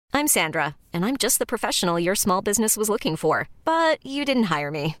I'm Sandra, and I'm just the professional your small business was looking for. But you didn't hire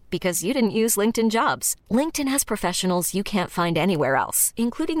me because you didn't use LinkedIn Jobs. LinkedIn has professionals you can't find anywhere else,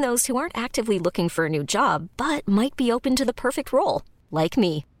 including those who aren't actively looking for a new job, but might be open to the perfect role, like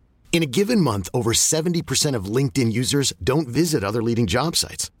me. In a given month, over 70% of LinkedIn users don't visit other leading job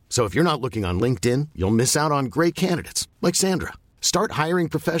sites. So if you're not looking on LinkedIn, you'll miss out on great candidates like Sandra. Start hiring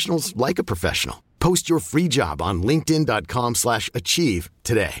professionals like a professional. Post your free job on linkedin.com/achieve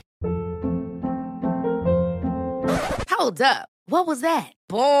today. Hold up. What was that?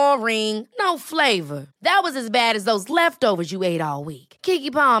 Boring. No flavor. That was as bad as those leftovers you ate all week.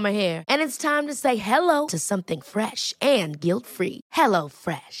 Keke Palmer here, and it's time to say hello to something fresh and guilt-free. Hello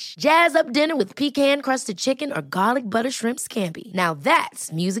Fresh. Jazz up dinner with pecan-crusted chicken or garlic butter shrimp scampi. Now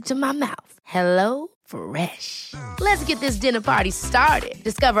that's music to my mouth. Hello Fresh. Let's get this dinner party started.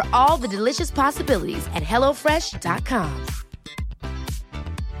 Discover all the delicious possibilities at hellofresh.com.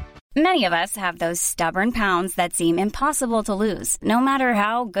 Many of us have those stubborn pounds that seem impossible to lose, no matter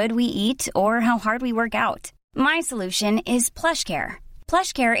how good we eat or how hard we work out. My solution is PlushCare.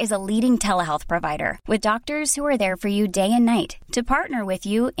 PlushCare is a leading telehealth provider with doctors who are there for you day and night to partner with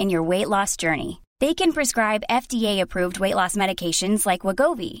you in your weight loss journey. They can prescribe FDA-approved weight loss medications like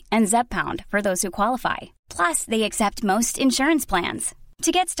Wegovy and Zepbound for those who qualify. Plus, they accept most insurance plans.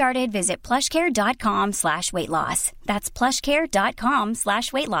 To get started, visit plushcare.com/weightloss. That's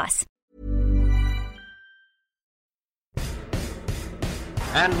plushcare.com/weightloss.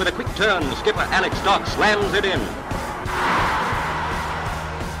 And with a quick turn, skipper Alex Dock slams it in.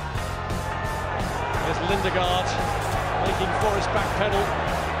 There's Lindegaard making Forrest backpedal.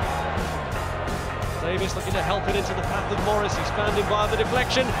 Davis looking to help it into the path of Morris. He's found him via the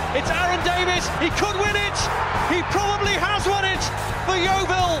deflection. It's Aaron Davis. He could win it. He probably has won it for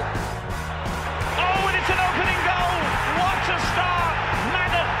Yeovil. Oh, and it's an opening goal. What a start.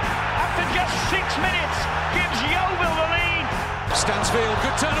 Madden, after just 6 minutes, gives Yeovil the lead. Stansfield,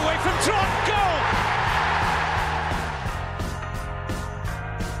 good turn away from Trot. Goal!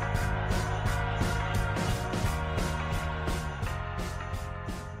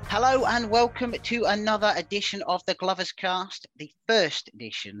 Hello and welcome to another edition of the Glovers Cast, the first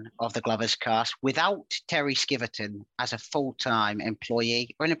edition of the Glovers Cast without Terry Skiverton as a full-time employee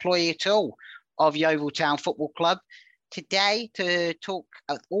or an employee at all of Yeovil Town Football Club. Today to talk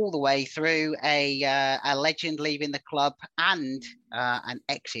all the way through a legend leaving the club and an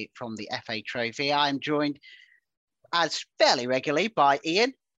exit from the FA Trophy. I am joined as fairly regularly by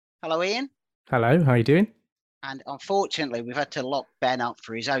Ian. Hello, Ian. Hello, how are you doing? And unfortunately, we've had to lock Ben up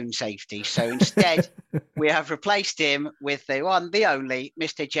for his own safety. So instead, we have replaced him with the one, the only,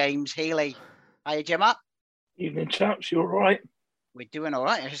 Mr. James Healy. How you, Gemma? Evening, chaps. You all right? We're doing all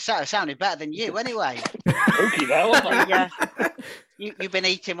right. It sounded better than you anyway. Okay, now. You've been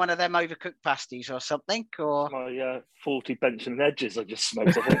eating one of them overcooked pasties or something? Or My 40 Benson and Edges I just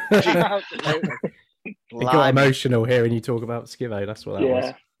smoked, I think. It got emotional hearing you talk about Skivo. That's what that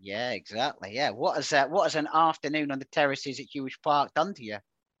was. Yeah, exactly. Yeah. What has an afternoon on the terraces at Hewish Park done to you?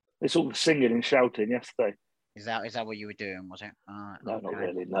 It's all the singing and shouting yesterday. Is that what you were doing, was it? No, not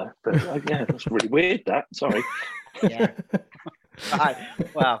really, no. But yeah, that's really weird, that. Sorry. Yeah. Right.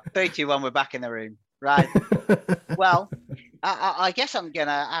 Well, 3-2-1, we're back in the room. Right. Well, I guess I'm going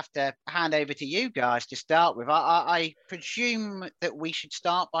to have to hand over to you guys to start with. I presume that we should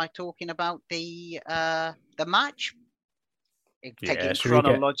start by talking about the match. Taking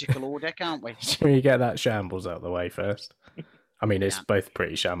chronological order, can't we? Should we get that shambles out of the way first? I mean, it's both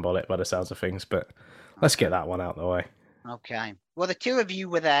pretty shambolic by the sounds of things, but let's get that one out of the way. Okay. Well, the two of you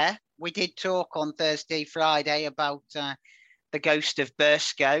were there. We did talk on Thursday, Friday about the ghost of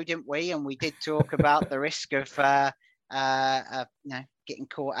Burscough, didn't we? And we did talk about the risk of getting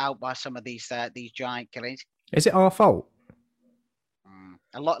caught out by some of these giant killings. Is it our fault?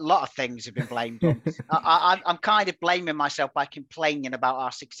 A lot of things have been blamed on. I'm kind of blaming myself by complaining about our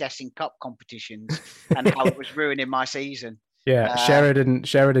success in cup competitions and how it was ruining my season. Yeah,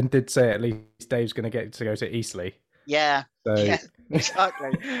 Sheridan did say at least Dave's going to get to go to Eastleigh. Yeah, so... yeah,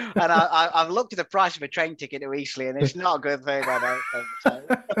 exactly. And I've looked at the price of a train ticket to Eastleigh, and it's not a good thing. I don't think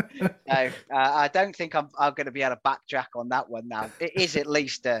so. I don't think I'm going to be able to backtrack on that one now. It is at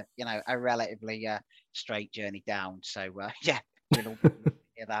least a relatively straight journey down. So yeah, you'll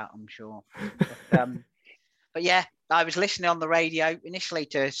hear that, I'm sure. But yeah, I was listening on the radio initially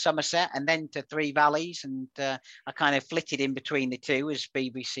to Somerset and then to Three Valleys, and I kind of flitted in between the two as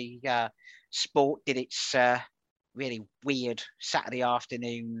BBC Sport did its really weird Saturday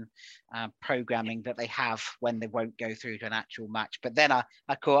afternoon programming that they have when they won't go through to an actual match. But then I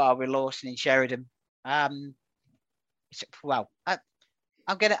caught up with Lawson in Sheridan.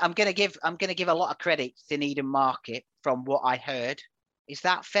 I'm gonna give a lot of credit to Needham Market from what I heard. Is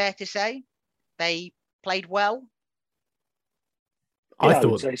that fair to say? They played well. I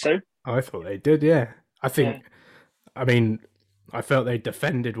would say so. I thought they did. Yeah, I think. Yeah. I mean, I felt they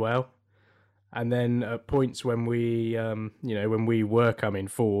defended well, and then at points when we, when we were coming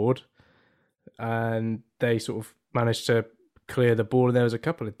forward, and they sort of managed to clear the ball, and there was a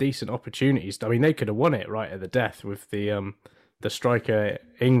couple of decent opportunities. I mean, they could have won it right at the death with the striker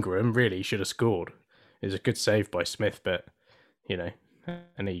Ingram. Really should have scored. It was a good save by Smith, but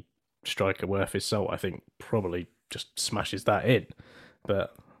any striker worth his salt, I think, probably just smashes that in.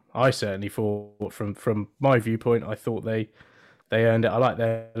 But I certainly thought, from my viewpoint, I thought they earned it. I like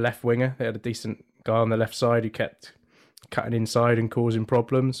their left winger. They had a decent guy on the left side who kept cutting inside and causing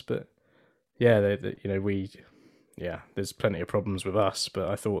problems. But yeah, there's plenty of problems with us. But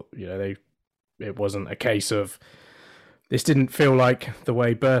I thought, it wasn't a case of, this didn't feel like the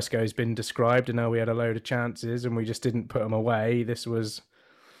way Bursko's been described, and now we had a load of chances and we just didn't put them away. This was,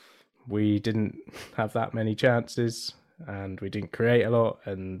 we didn't have that many chances and we didn't create a lot,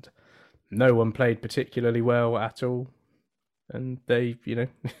 and no one played particularly well at all. And they,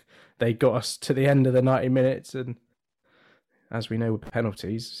 they got us to the end of the 90 minutes, and as we know with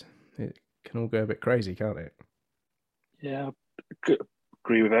penalties, it can all go a bit crazy, can't it? Yeah, I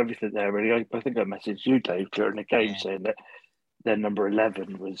agree with everything there, really. I think I messaged you, Dave, during the game saying that their number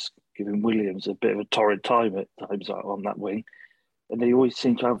 11 was giving Williams a bit of a torrid time at times on that wing. And they always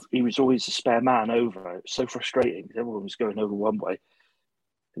seemed to have, he was always a spare man over. It was so frustrating because everyone was going over one way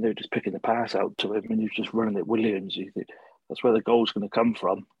and they were just picking the pass out to him and he was just running at Williams. You think that's where the goal's going to come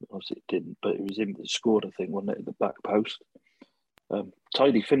from. Obviously it didn't, but it was him that scored, I think, wasn't it, at the back post.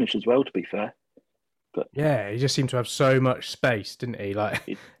 Tidy finish as well, to be fair. But yeah, he just seemed to have so much space, didn't he?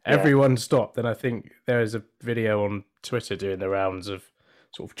 Like everyone stopped, and I think there is a video on Twitter doing the rounds of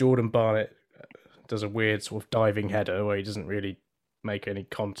sort of Jordan Barnett does a weird sort of diving header where he doesn't really make any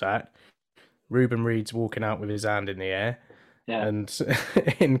contact. Ruben Reed's walking out with his hand in the air, and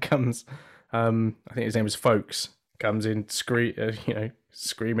in comes, I think his name was Folkes, comes in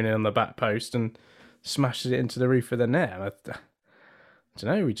screaming in on the back post and smashes it into the roof of the net. And I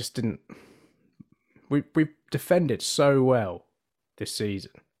don't know, we just didn't. We've defended so well this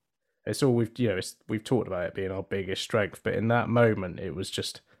season. It's all we've talked about it being our biggest strength, but in that moment it was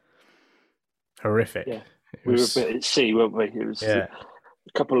just horrific. Yeah, we were a bit at sea, weren't we? It was a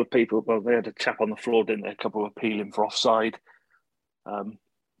couple of people. Well, they had a chap on the floor, didn't they? A couple appealing for offside.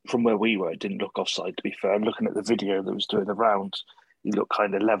 From where we were, it didn't look offside. To be fair, I'm looking at the video that was doing the rounds. He looked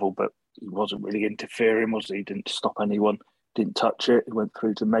kind of level, but he wasn't really interfering, was he? He didn't stop anyone. Didn't touch it. He went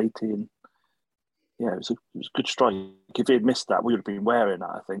through to Matey and. Yeah, it was a good strike. If he had missed that, we would have been wearing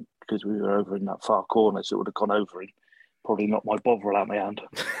that, I think, because we were over in that far corner, so it would have gone over and probably knocked my Bovril out of my hand.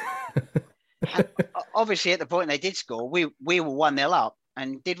 Obviously, at the point they did score, we were 1-0 up.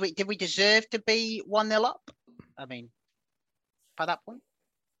 And did we deserve to be 1-0 up? I mean, by that point?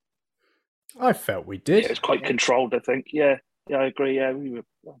 I felt we did. Yeah, it was quite controlled, I think. Yeah, I agree. Yeah, we were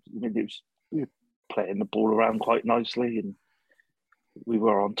playing the ball around quite nicely and we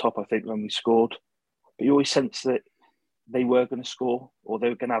were on top, I think, when we scored. But you always sense that they were going to score or they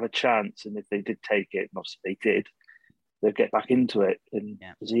were going to have a chance. And if they did take it, and obviously they did, they'd get back into it. And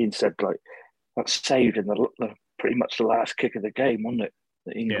as Ian said, that saved in the pretty much the last kick of the game, wasn't it?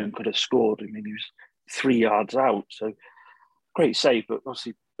 That England could have scored. I mean, he was 3 yards out. So great save. But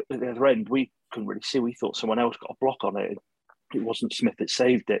obviously at the other end, we couldn't really see. We thought someone else got a block on it. It wasn't Smith that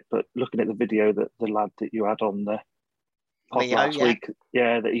saved it. But looking at the video that the lad that you had on there, last week,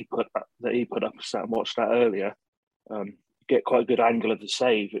 that he put up, sat and watched that earlier. Get quite a good angle of the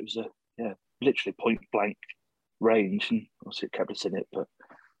save. It was literally point blank range, and obviously it kept us in it. But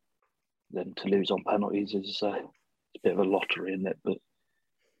then to lose on penalties is it's a bit of a lottery, isn't it? But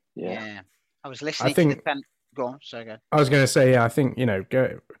I was listening to the go on, so go. I was going to say, I think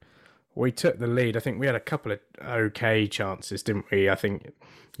we took the lead. I think we had a couple of okay chances, didn't we? I think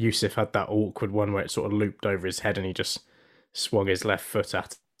Yusuf had that awkward one where it sort of looped over his head and he just swung his left foot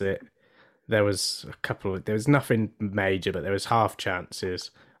at it. There was there was nothing major, but there was half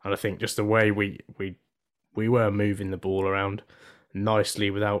chances. And I think just the way we were moving the ball around nicely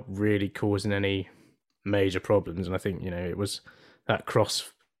without really causing any major problems. And I think, it was that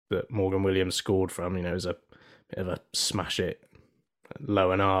cross that Morgan Williams scored from, it was a bit of a smash it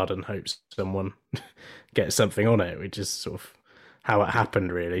low and hard and hope someone gets something on it, which is sort of how it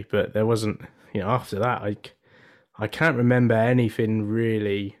happened really. But there wasn't, after that, I can't remember anything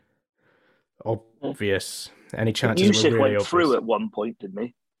really obvious. Any chances Yusuf were really went obvious. Through at one point, didn't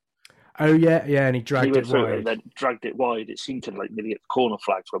he? Oh yeah, and he dragged went it through wide. it and then dragged it wide. It seemed to like nearly at the corner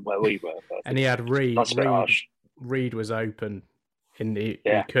flag from where we were. And he had Reed. That's a bit harsh. Reed was open. He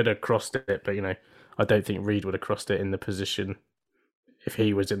Yeah. could have crossed it, but I don't think Reed would have crossed it in the position if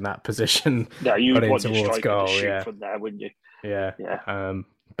he was in that position. No, you would want your towards striker goal, to shoot yeah. from there, wouldn't you? Yeah. Yeah.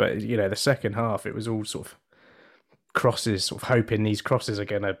 But the second half, it was all sort of crosses, sort of hoping these crosses are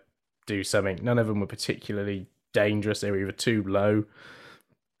going to do something. None of them were particularly dangerous. They were either too low,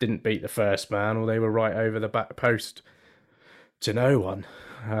 didn't beat the first man, or they were right over the back post to no one.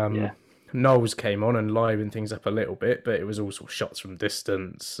 Knowles came on and livened things up a little bit, but it was all sort of shots from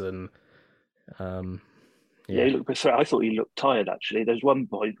distance and he looked. I thought he looked tired. Actually, there's one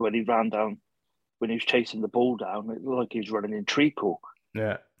point when he ran down, when he was chasing the ball down. It looked like he was running in treacle.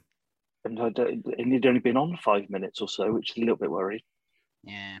 Yeah, and he'd only been on 5 minutes or so, which is a little bit worried.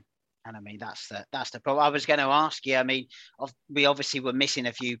 Yeah. And I mean, that's the problem. I was going to ask you, I mean, we obviously were missing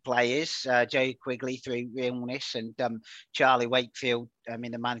a few players. Joe Quigley through illness and Charlie Wakefield. I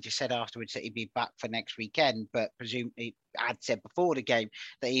mean, the manager said afterwards that he'd be back for next weekend, but presumably had said before the game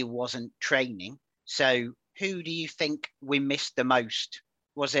that he wasn't training. So who do you think we missed the most?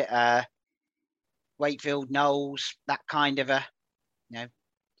 Was it Wakefield, Knowles, that kind of a,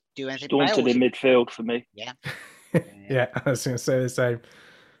 do anything? Staunton in midfield for me. Yeah. Yeah, I was going to say the same.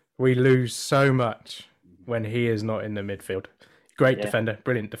 We lose so much when he is not in the midfield. Great defender,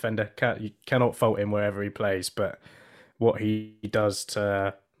 brilliant defender. You cannot fault him wherever he plays, but what he does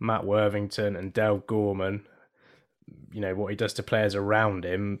to Matt Worthington and Dale Gorman, what he does to players around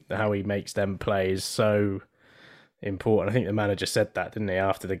him, how he makes them play is so important. I think the manager said that, didn't he,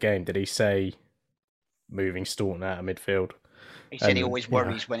 after the game? Did he say moving Staunton out of midfield? He said he always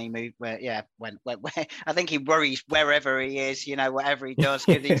worries when he moved. When I think he worries wherever he is, whatever he does.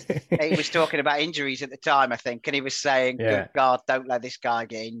 Cause he was talking about injuries at the time, I think, and he was saying, "Good God, don't let this guy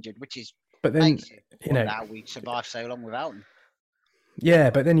get injured," which is. But then how we survived so long without him. Yeah,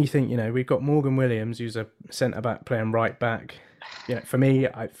 but then you think, we've got Morgan Williams, who's a centre back playing right back. For me,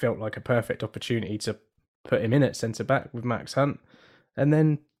 I felt like a perfect opportunity to put him in at centre back with Max Hunt, and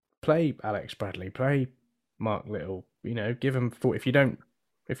then play Alex Bradley, play Mark Little. Give them 40.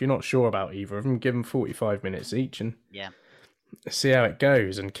 If you're not sure about either of them, give them 45 minutes each and see how it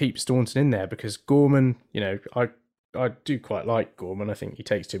goes and keep Staunton in there, because Gorman, I do quite like Gorman. I think he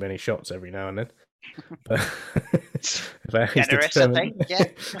takes too many shots every now and then. But generous, I think. Yeah.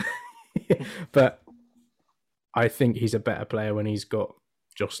 But I think he's a better player when he's got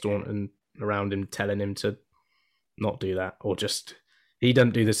Josh Staunton around him telling him to not do that, or just. He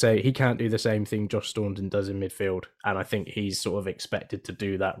can't do the same thing Josh Staunton does in midfield, and I think he's sort of expected to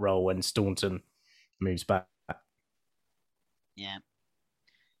do that role when Staunton moves back. Yeah.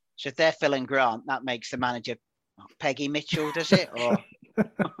 So if they're Phil and Grant, that makes the manager Peggy Mitchell, does it? Or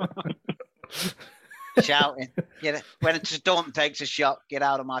shouting, when Staunton takes a shot, get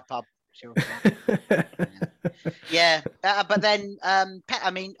out of my pub. Sure. But then,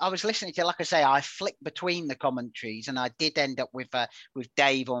 I was listening to, like I say, I flicked between the commentaries, and I did end up with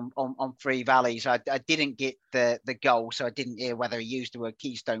Dave on Three Valleys. I didn't get the goal, so I didn't hear whether he used the word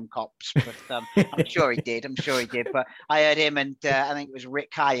Keystone Cops, but I'm sure he did. But I heard him and I think it was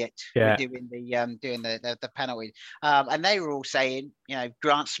Rick Hyatt doing the penalty, and they were all saying,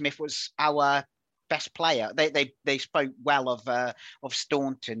 Grant Smith was our best player. They spoke well of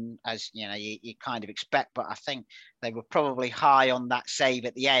Staunton, as you kind of expect, but I think they were probably high on that save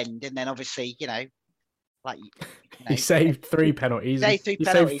at the end, and then obviously he saved 3 penalties. He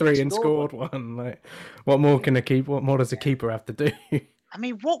saved 3 and scored one. Like, what more does a keeper have to do? I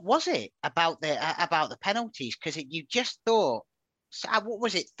mean, what was it about the penalties? Because you just thought, what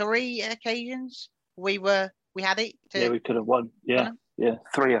was it? 3 occasions we had it. We could have won. Yeah. Yeah,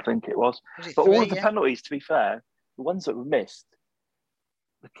 3, I think it was. But 3, all of the penalties, to be fair, the ones that were missed,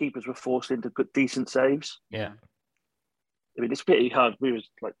 the keepers were forced into good, decent saves. Yeah. I mean, it's pretty hard. We was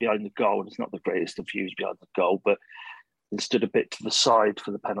behind the goal, and it's not the greatest of views behind the goal, but it stood a bit to the side for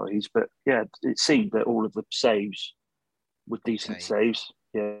the penalties. But yeah, it seemed that all of the saves were decent saves.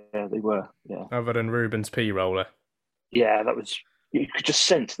 Yeah, they were. Yeah. Other than Ruben's P roller. Yeah, that was. You could just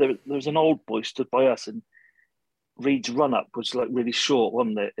sense there was an old boy stood by us, and Reed's run-up was really short,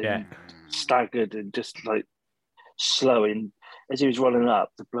 wasn't it? And staggered and just slow. And as he was running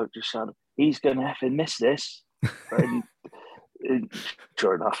up, the bloke just shouted, "He's going to effing miss this." And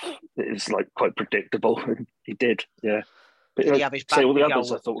sure enough, it was quite predictable. He did, yeah. But did he have his back all the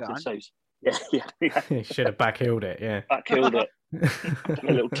others I thought were good saves. Yeah. He should have back-heeled it, yeah. Back-heeled it. Done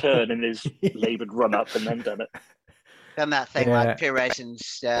a little turn in his laboured run-up and then done it. Done that thing like Pires and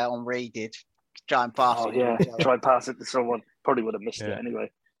Henri did. Try and pass it. Yeah, try and pass it to someone. Probably would have missed it anyway.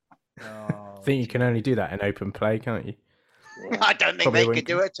 Oh, I think you can only do that in open play, can't you? I don't think Probably they could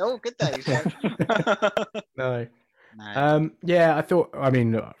do it at all, could they? No. No. Yeah, I thought. I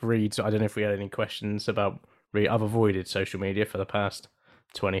mean, Reed. I don't know if we had any questions about Reed. I've avoided social media for the past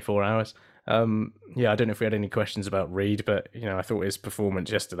 24 hours. Yeah, I don't know if we had any questions about Reed, but I thought his performance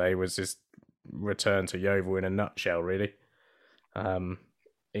yesterday was his return to Yeovil in a nutshell. Really,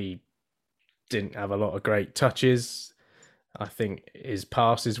 he didn't have a lot of great touches. I think his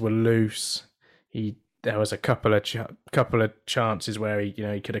passes were loose. There was a couple of chances where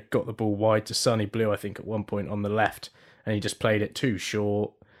he could have got the ball wide to Sonny Blue, I think, at one point on the left, and he just played it too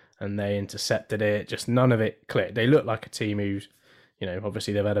short, and they intercepted it. Just none of it clicked. They look like a team who's,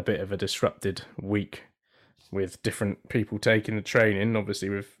 obviously they've had a bit of a disrupted week with different people taking the training, obviously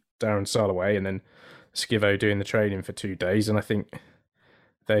with Darren Soloway and then Skivo doing the training for 2 days, and I think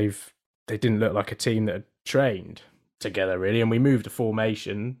they didn't look like a team that had trained together really. And we moved the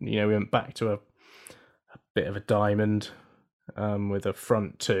formation. We went back to a bit of a diamond with a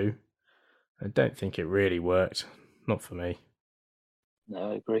front two. I don't think it really worked. Not for me.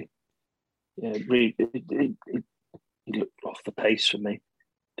 No, I agree. Yeah, really, he looked off the pace for me,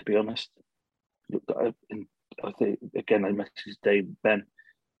 to be honest. I think, again, I messaged Dave Ben.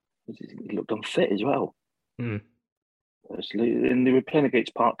 He looked unfit as well. Mm. And they were playing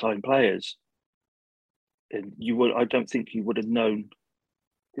against part-time players. And I don't think you would have known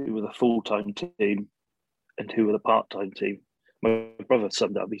who were the full-time team and who were the part-time team. My brother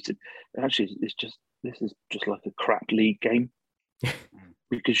summed up. He said, "Actually, this is just like a crap league game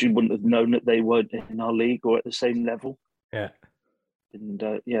because you wouldn't have known that they weren't in our league or at the same level." Yeah, and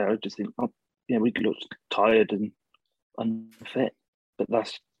I just think, we looked tired and unfit, but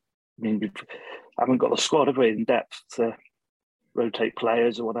we haven't got the squad, have we, in depth to rotate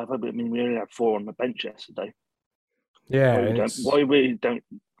players or whatever. But we only had 4 on the bench yesterday. Yeah, why we don't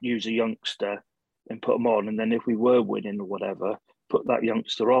use a youngster and put them on, and then if we were winning or whatever, put that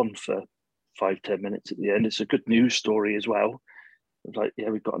youngster on for 5-10 minutes at the end. It's a good news story as well. It's like,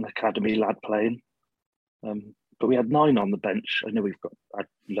 we've got an academy lad playing, but we had 9 on the bench. I know we've had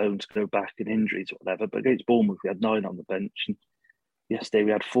loans go back and injuries or whatever, but against Bournemouth we had 9 on the bench, and yesterday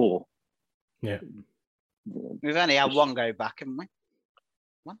we had 4. Yeah, we've only had 1 go back, haven't we?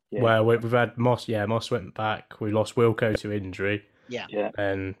 One? Yeah. Well, we've had Moss. Yeah, Moss went back. We lost Wilco to injury. Yeah.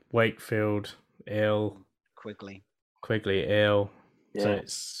 And Wakefield ill. Quigley ill. Yeah. So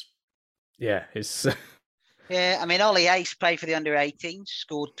it's. Yeah, I mean, Ollie Ace played for the under-18s,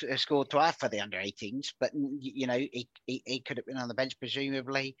 scored twice for the under-18s, but he could have been on the bench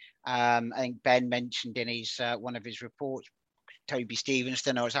presumably. I think Ben mentioned in his one of his reports, Toby Stevens,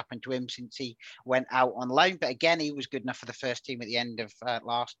 don't know what's happened to him since he went out on loan, but again, he was good enough for the first team at the end of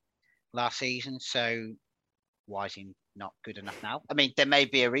last season. So why is he not good enough now? I mean, there may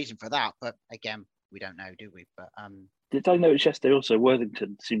be a reason for that, but again, we don't know, do we? But did I notice yesterday also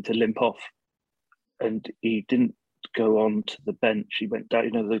Worthington seemed to limp off, and he didn't go on to the bench. He went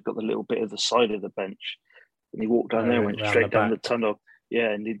down. They've got the little bit of the side of the bench, and he walked down there and went straight down the tunnel.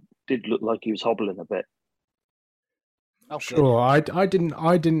 Yeah, and he did look like he was hobbling a bit. Oh, sure, I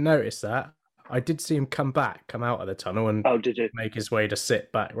didn't notice that. I did see him come out of the tunnel and did you? Make his way to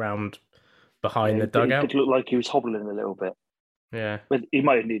sit back round behind the dugout. It did look like he was hobbling a little bit. Yeah, but he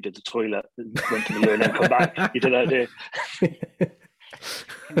might have needed the toilet and went to the loo and then come back. You did that, did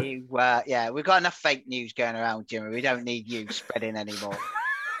you? We've got enough fake news going around, Jimmy. We don't need you spreading anymore.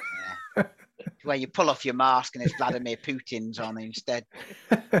 Yeah. Where you pull off your mask and it's Vladimir Putin's on instead.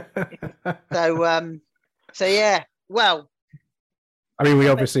 So yeah. Well, I mean,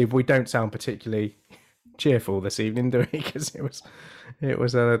 we don't sound particularly cheerful this evening, do we? Because it was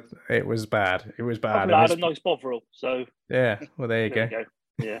bad. It was bad. I had a nice Bovril, so yeah. Well, there you go.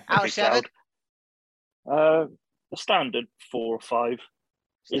 Yeah. Out of 7. A standard 4 or 5.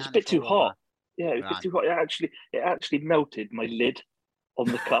 It's a bit too hot. Yeah, it was a bit too hot. It actually melted my lid on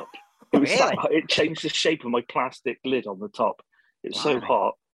the cup. It was really? It changed the shape of my plastic lid on the top. It's so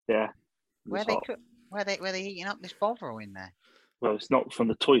hot. Yeah. Where are they heating up this Bovril in there? Well, it's not from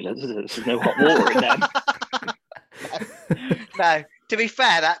the toilet, is it? There's no hot water in them. No, to be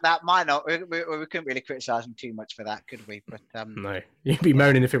fair, that might not. We couldn't really criticise them too much for that, could we? But no, you'd be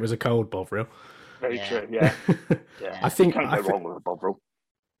moaning if it was a cold Bovril. Very true. Yeah. I think you can't go wrong with a Bovril.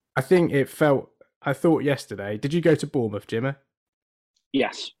 I thought yesterday. Did you go to Bournemouth, Jimmy?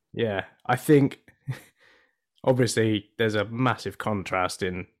 Yes. Yeah, I think. Obviously, there's a massive contrast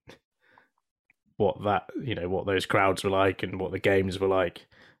in what those crowds were like and what the games were like.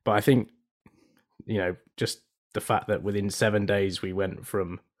 But I think, just the fact that within 7 days we went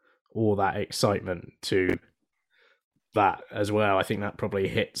from all that excitement to that as well, I think that probably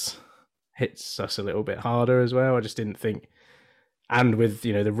hits hits us a little bit harder as well. I just didn't think, and with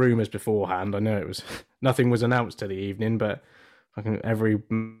the rumours beforehand, I know it was nothing was announced to the evening, but I think every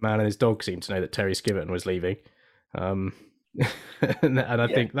man and his dog seemed to know that Terry Skiverton was leaving, and I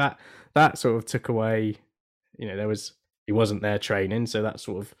think that sort of took away, he wasn't there training, so that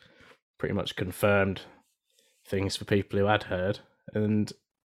sort of pretty much confirmed things for people who had heard, and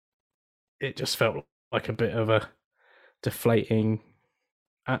it just felt like a bit of a deflating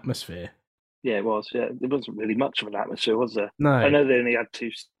atmosphere. Yeah, it was. Yeah, there wasn't really much of an atmosphere, was there? No. I know they only had 2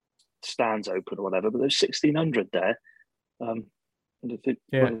 stands open or whatever, but there's 1,600 there. And I think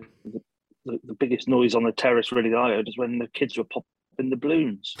the biggest noise on the terrace really that I heard is when the kids were popping the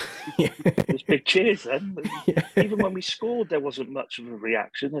balloons. There's big cheers then. Even when we scored, there wasn't much of a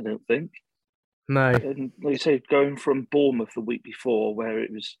reaction, I don't think. No. And like you say, going from Bournemouth the week before, where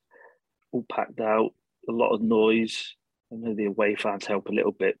it was all packed out, a lot of noise. I know the away fans help a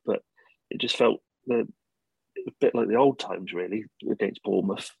little bit, but it just felt a bit like the old times, really, against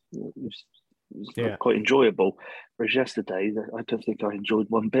Bournemouth. It was quite enjoyable. Whereas yesterday, I don't think I enjoyed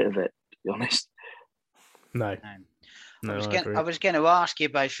one bit of it, to be honest. No. I was going to ask you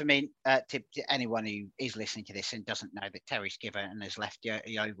both. I mean, to anyone who is listening to this and doesn't know that Terry Skiverton has left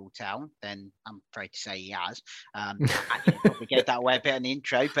Yeovil Town, then I'm afraid to say he has. I didn't probably get that away a bit in the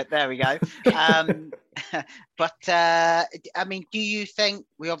intro, but there we go. But I mean, do you think,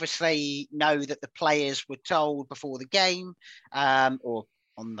 we obviously know that the players were told before the game, or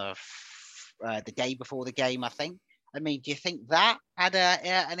on the day before the game, I think. I mean, do you think that had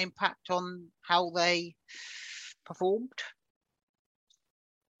an impact on how they performed?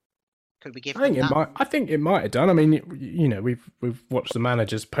 Could we give? I think it might have done. I mean, we've watched the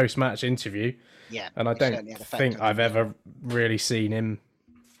manager's post-match interview, and I don't think I've ever really seen him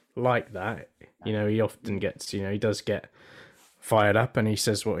like that. He often gets, he does get fired up and he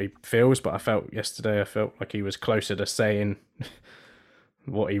says what he feels. But I felt like he was closer to saying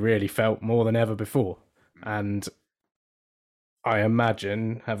what he really felt more than ever before. And I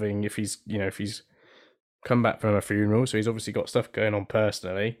imagine if he's come back from a funeral, so he's obviously got stuff going on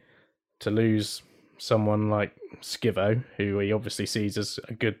personally, to lose someone like Skivo, who he obviously sees as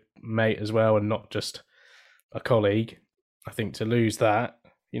a good mate as well and not just a colleague. I think to lose that,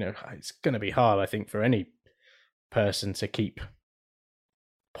 it's going to be hard, I think, for any person to keep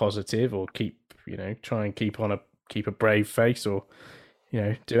positive or try and keep a brave face, or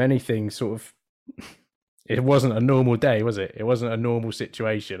do anything sort of. It wasn't a normal day, was it? It wasn't a normal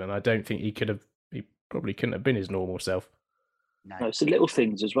situation, and I don't think he probably couldn't have been his normal self. No, it's the little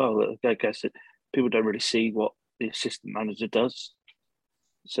things as well that I guess that people don't really see what the assistant manager does.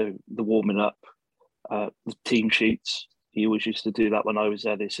 So the warming up, the team sheets. He always used to do that when I was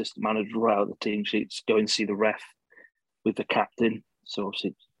there. The assistant manager would write out the team sheets, go and see the ref with the captain. So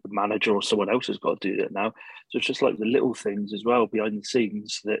obviously the manager or someone else has got to do that now. So it's just like the little things as well behind the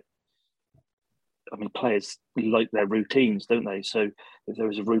scenes that, I mean, players like their routines, don't they? So if there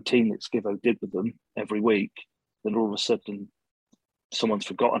was a routine that Skivo did with them every week, then all of a sudden someone's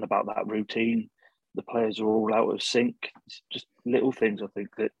forgotten about that routine. The players are all out of sync. It's just little things, I think,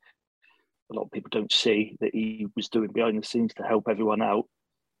 that a lot of people don't see that he was doing behind the scenes to help everyone out.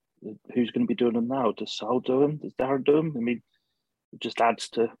 Who's going to be doing them now? Does Sal do them? Does Darren do them? I mean, it just adds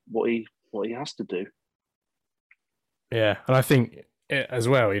to what he has to do. Yeah, and I think as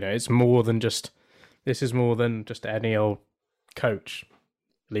well, it's more than just. This is more than just any old coach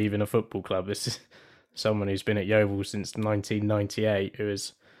leaving a football club. This is someone who's been at Yeovil since 1998, who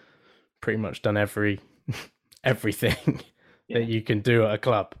has pretty much done everything that you can do at a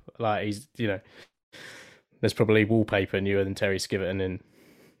club. Like he's, there's probably wallpaper newer than Terry Skiverton in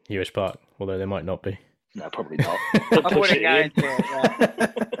Hewish Park, although there might not be. No, probably not. I wouldn't go into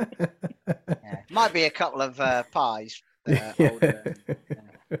it. Might be a couple of pies. Older,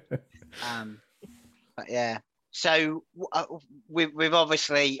 but yeah, so we've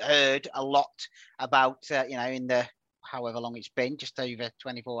obviously heard a lot about in the however long it's been, just over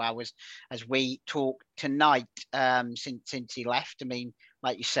 24 hours as we talk tonight, since he left. I mean,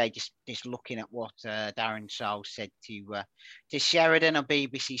 like you say, just looking at what Darren Sarll said to Sheridan on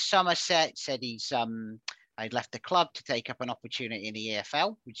BBC Somerset, said he'd left the club to take up an opportunity in the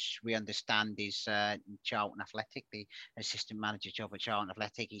EFL, which we understand is Charlton Athletic, the assistant manager job at Charlton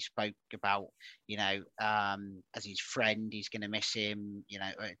Athletic. He spoke about, as his friend, he's going to miss him.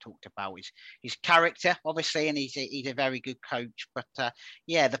 Talked about his character, obviously, and he's a very good coach. But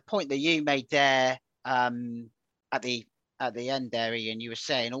the point that you made there at the end there, Ian, you were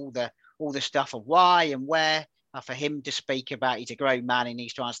saying all the stuff of why and where. For him to speak about, he's a grown man, he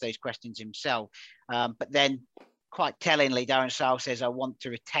needs to answer those questions himself. But then quite tellingly, Darren Sarll says, I want to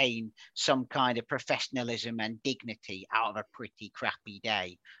retain some kind of professionalism and dignity out of a pretty crappy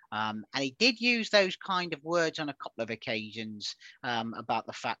day. And he did use those kind of words on a couple of occasions about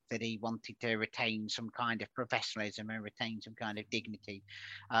the fact that he wanted to retain some kind of professionalism and retain some kind of dignity.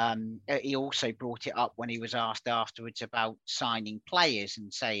 He also brought it up when he was asked afterwards about signing players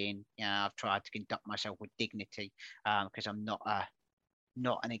and saying, I've tried to conduct myself with dignity because I'm not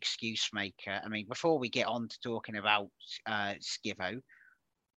an excuse maker. I mean, before we get on to talking about Skivo,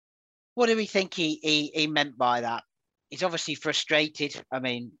 what do we think he meant by that? He's obviously frustrated. I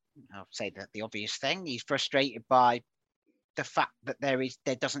mean, I'll say that the obvious thing. He's frustrated by the fact that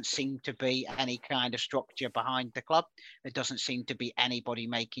there doesn't seem to be any kind of structure behind the club. There doesn't seem to be anybody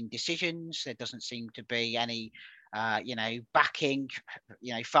making decisions. There doesn't seem to be any, backing,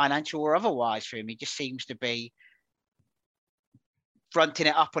 financial or otherwise for him. He just seems to be fronting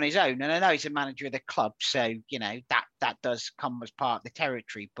it up on his own. And I know he's a manager of the club, so that does come as part of the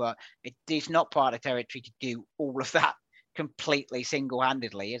territory, but it is not part of the territory to do all of that completely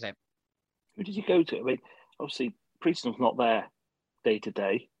single-handedly, is it? Who did you go to? I mean, obviously Priestham's not there day to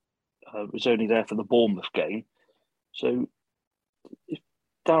day. Was only there for the Bournemouth game. So if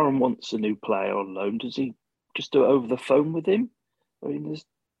Darren wants a new player on loan, does he just do it over the phone with him? I mean, there's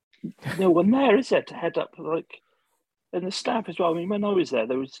no one there, is there, to head up and the staff as well. I mean, when I was there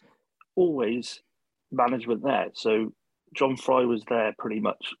was always management there. So John Fry was there pretty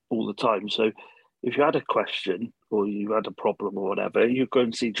much all the time. So if you had a question or you had a problem or whatever, you go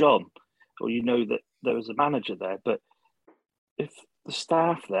and see John, or that there was a manager there. But if the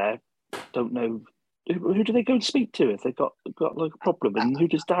staff there don't know, who do they go and speak to if they got like a problem? And who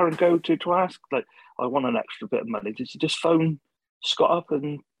does Darren go to ask? Like, I want an extra bit of money. Does he just phone Scott up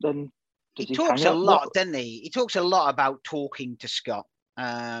and then? He talks a lot, doesn't he? He talks a lot about talking to Scott.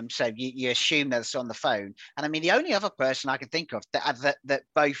 So you assume that's on the phone. And I mean, the only other person I can think of that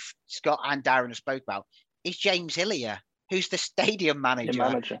both Scott and Darren have spoke about is James Hillier, who's the stadium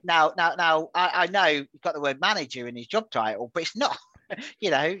manager. Now, I know you've got the word manager in his job title, but it's not.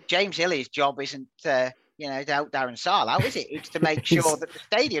 James Hillier's job isn't to help Darren Sarll out, is it? It's to make sure that the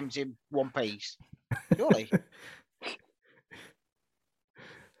stadium's in one piece. Surely.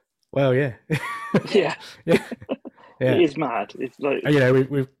 Well, yeah. yeah. It is mad. It's like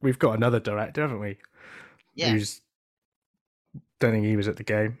we've got another director, haven't we? Yeah. Don't think he was at the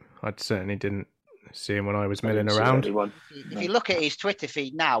game. I certainly didn't see him when I was milling around. If you look at his Twitter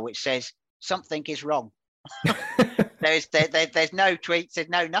feed now, it says something is wrong. There's no tweets, there's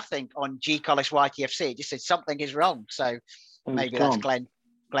no nothing on G College YTFC. It just says something is wrong. So maybe that's Glenn.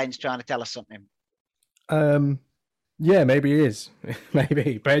 Glenn's trying to tell us something. Yeah, maybe he is.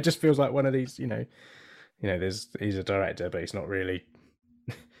 Maybe. But it just feels like one of these, he's a director, but he's not really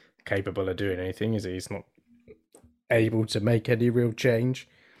capable of doing anything, is he? He's not able to make any real change.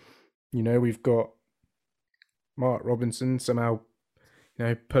 We've got Mark Robinson somehow,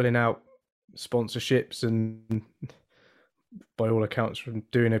 pulling out sponsorships and by all accounts from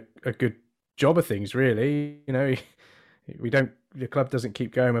doing a good job of things, really. The club doesn't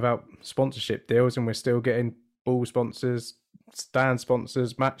keep going without sponsorship deals, and we're still getting ball sponsors, stand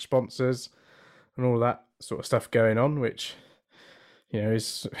sponsors, match sponsors, and all that sort of stuff going on, which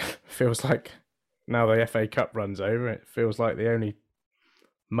feels like now the FA Cup runs over, it feels like the only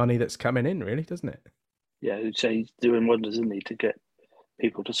money that's coming in, really, doesn't it? Yeah, I'd say he's doing wonders, isn't he, to get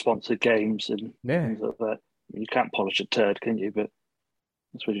people to sponsor games and things like that. You can't polish a turd, can you? But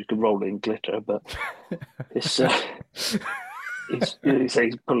I suppose you can roll it in glitter, but it's he's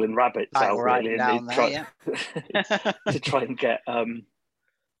pulling rabbits out really, to try and get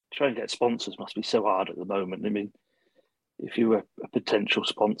sponsors must be so hard at the moment. I mean, if you were a potential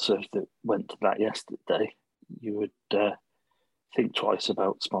sponsor that went to that yesterday, you would think twice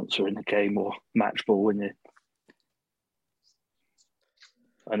about sponsoring a game or match ball, wouldn't you?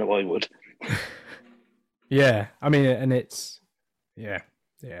 I know I would. Yeah, I mean, and it's yeah.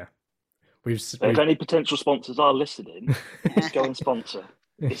 If any potential sponsors are listening, just go and sponsor.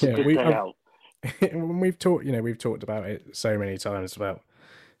 It's a good day out. We've talked about it so many times about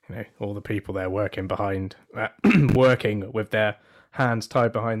all the people there working behind, working with their hands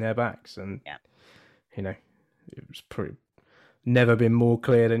tied behind their backs, and it was pretty never been more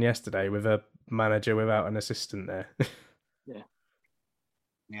clear than yesterday with a manager without an assistant there.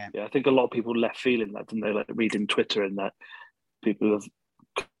 Yeah, I think a lot of people left feeling that, didn't they? Like reading Twitter and that people have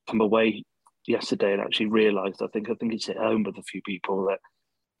come away yesterday and actually realised. I think it's hit home with a few people that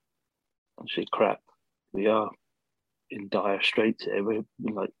actually crap. We are in dire straits here. We're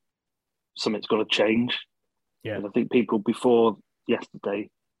like something's got to change. Yeah, and I think people before yesterday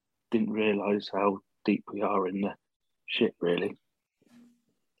didn't realise how deep we are in shit, really.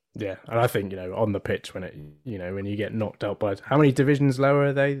 Yeah, and I think, on the pitch when when you get knocked out by, how many divisions lower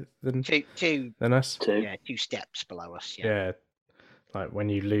are they than than us? Two. Yeah, 2 steps below us. Yeah, like when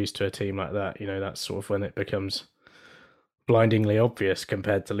you lose to a team like that, that's sort of when it becomes blindingly obvious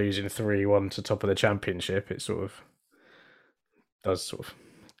compared to losing 3-1 to top of the championship. It sort of does sort of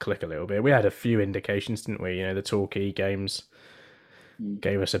click a little bit. We had a few indications, didn't we? The Torquay games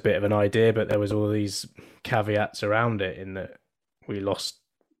gave us a bit of an idea, but there was all these caveats around it in that we lost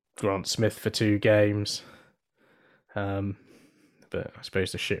Grant Smith for 2 games. But I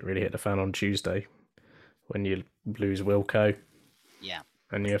suppose the shit really hit the fan on Tuesday when you lose Wilco. Yeah.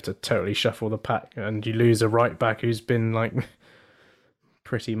 And you have to totally shuffle the pack, and you lose a right back who's been like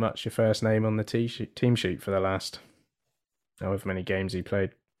pretty much your first name on the team sheet for the last however many games he played.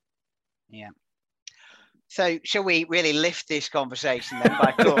 Yeah. So shall we really lift this conversation then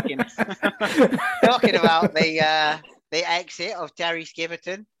by talking about the exit of Terry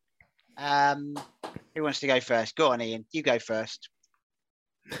Skiverton? Who wants to go first? Go on, Ian. You go first.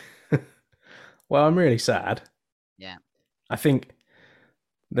 Well, I'm really sad. Yeah. I think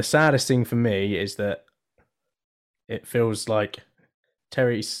the saddest thing for me is that it feels like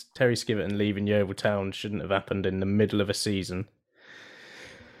Terry Skiverton leaving Yeovil Town shouldn't have happened in the middle of a season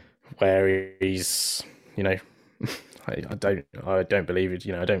where he's, I don't believe it.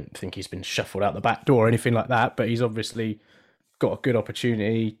 I don't think he's been shuffled out the back door or anything like that. But he's obviously got a good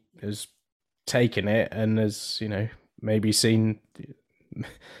opportunity, has taken it, and has maybe seen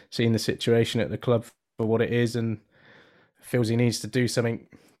the situation at the club for what it is, and feels he needs to do something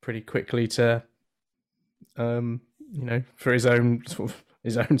pretty quickly to, for his own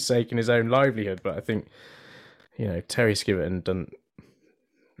sake and his own livelihood. But I think, Terry Skiverton doesn't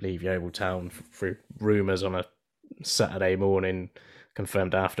leave Yeovil Town through rumours on a Saturday morning,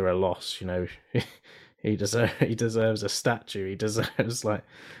 confirmed after a loss. He deserves a statue. He deserves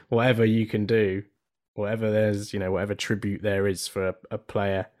whatever you can do, whatever tribute there is for a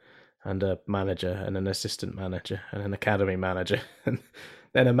player and a manager and an assistant manager and an academy manager and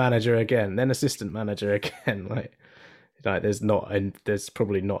then a manager again, then assistant manager again. There's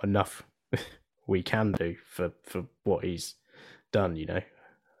probably not enough we can do for what he's done.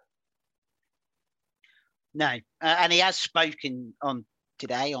 No, and he has spoken on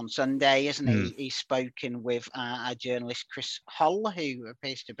Sunday, isn't he? He's spoken with our journalist Chris Hull, who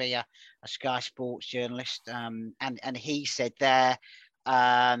appears to be a Sky Sports journalist, and he said there,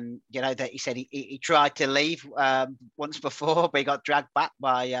 that he said he tried to leave once before, but he got dragged back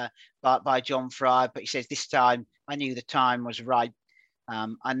by John Fry. But he says, this time I knew the time was right.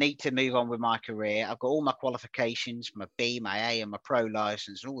 I need to move on with my career. I've got all my qualifications, my B, my A, and my pro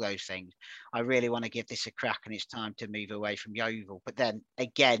license, and all those things. I really want to give this a crack, and it's time to move away from Yeovil. But then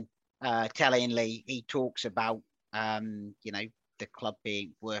again, tellingly, he talks about the club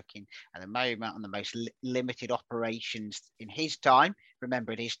working at the moment on the most limited operations in his time.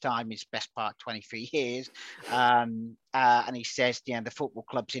 Remember, his time is best part 23 years. And he says, the football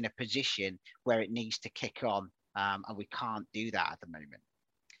club's in a position where it needs to kick on. And we can't do that at the moment.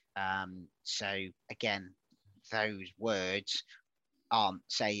 So again, those words aren't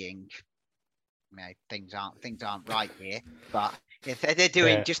saying, things aren't right here, but they're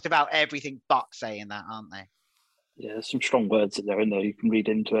doing just about everything but saying that, aren't they? Yeah, there's some strong words in there. You can read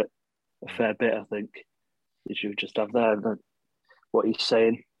into it a fair bit, I think, as you just have there. What he's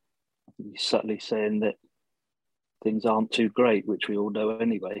saying, I think he's subtly saying that things aren't too great, which we all know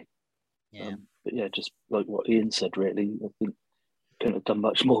anyway. Yeah. But yeah, just like what Ian said, really, I think he couldn't have done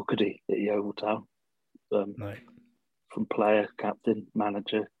much more, could he, at Yeovil Town? No. From player, captain,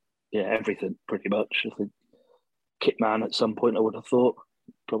 manager, everything, pretty much. I think kit man at some point, I would have thought,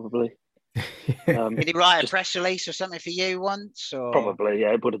 probably. Did he write a press release or something for you once? Or? Probably,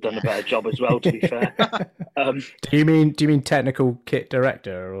 yeah. Would have done a better job as well, to be fair. Do you mean technical kit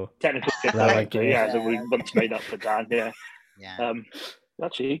director or technical kit director? Yeah, that we once made up for Dan. Yeah. Yeah.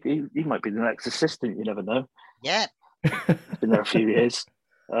 Actually, he might be the next assistant. You never know. Yeah. He's been there a few years.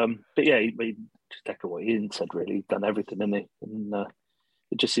 But yeah, he just echo what Ian said. Really, he's done everything, hasn't he? And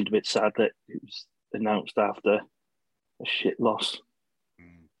it just seemed a bit sad that it was announced after a shit loss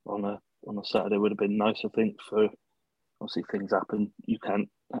on a Saturday. Would have been nice, I think. For obviously things happen. You can't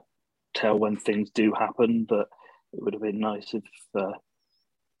tell when things do happen, but it would have been nice if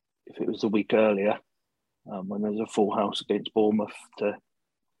it was a week earlier, when there's a full house against Bournemouth, to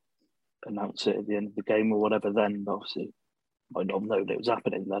announce it at the end of the game or whatever. Then obviously might not have known it was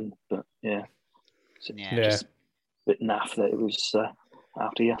happening then, but just a bit naff that it was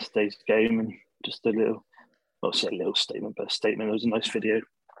after yesterday's game, and just a little, not say a little statement, but a statement. It was a nice video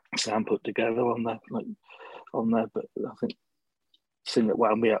Sam put together on that on there, but I think the thing that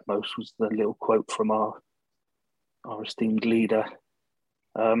wound me up most was the little quote from our esteemed leader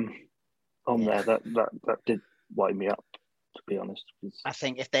on there. That did wind me up, to be honest. I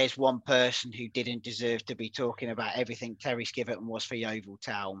think if there's one person who didn't deserve to be talking about everything Terry Skiverton was for Yeovil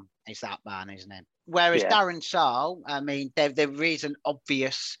Town, it's that man, isn't it? Whereas Darren Sarll, I mean, there is an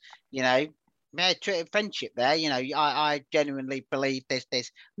obvious, friendship there. I genuinely believe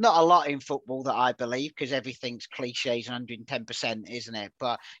there's not a lot in football that I believe, because everything's cliches and 110%, isn't it?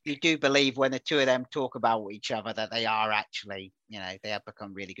 But you do believe when the two of them talk about each other that they are actually, they have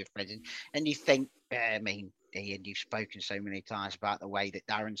become really good friends. And you think, Ian, you've spoken so many times about the way that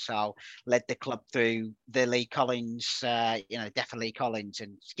Darren Sarll led the club through the Lee Collins, Defa Lee Collins,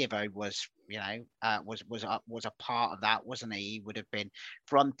 and Skivo was a part of that, wasn't he? He would have been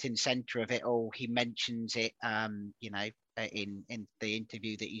front and centre of it all. He mentions it, in the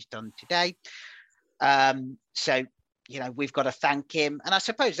interview that he's done today. So we've got to thank him, and I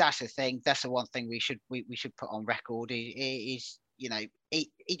suppose that's the thing. That's the one thing we should put on record. He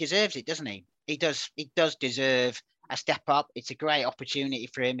deserves it, doesn't he? He does deserve a step up. It's a great opportunity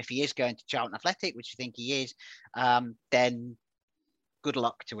for him if he is going to Charlton Athletic, which I think he is. Then good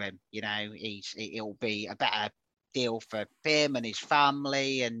luck to him. It'll be a better deal for him and his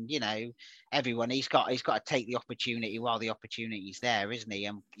family, and everyone. He's got to take the opportunity while the opportunity's there, isn't he?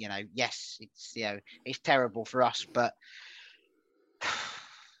 And yes, it's terrible for us, but I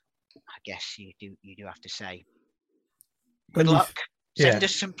guess you do have to say good luck. Send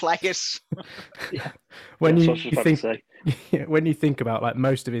us some players. When you think about like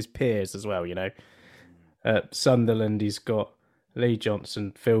most of his peers as well, at Sunderland he's got Lee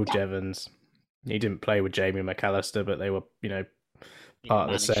Johnson, Phil Jevons. He didn't play with Jamie McAllister, but they were, part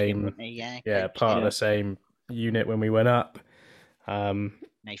of the same. Part of the same unit when we went up.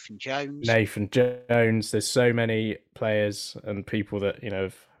 Nathan Jones. There's so many players and people that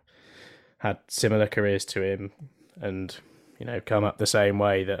have had similar careers to him, and come up the same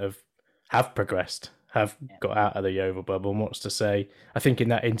way, that have progressed, have got out of the Yeovil bubble. And what's to say? I think in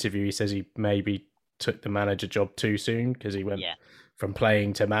that interview he says he maybe took the manager job too soon, because he went from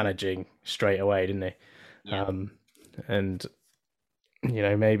playing to managing straight away, didn't he? Yeah. And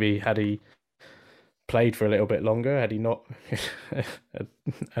maybe had he played for a little bit longer, had he not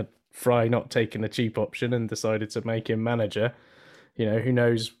had Fry not taken the cheap option and decided to make him manager, who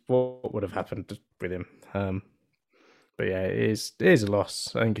knows what would have happened with him. But yeah, it is a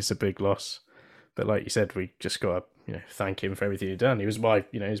loss. I think it's a big loss. But like you said, we just got to thank him for everything he'd done. He was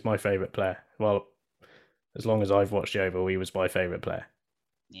he's my favourite player. Well, as long as I've watched Yeovil, he was my favourite player.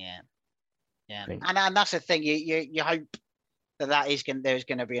 Yeah. And that's the thing. You hope there's going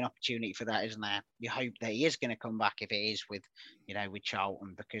to be an opportunity for that, isn't there? You hope that he is going to come back if it is with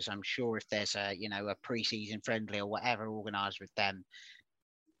Charlton, because I'm sure if there's a pre-season friendly or whatever organised with them,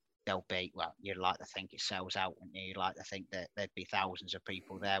 there'll be, you'd like to think it sells out, and you'd like to think that there'd be thousands of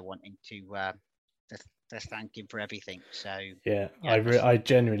people there wanting to thank him for everything. So I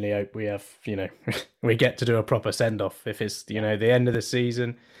genuinely hope we have, we get to do a proper send off if it's the end of the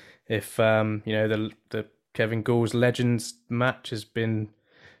season, if the Kevin Gould's Legends match has been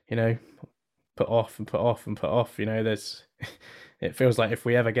put off. There's it feels like if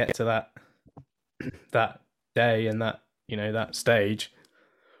we ever get to that day and that stage,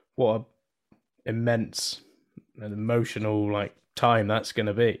 what an immense and emotional time that's going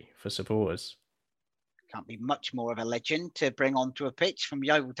to be for supporters. Can't be much more of a legend to bring onto a pitch from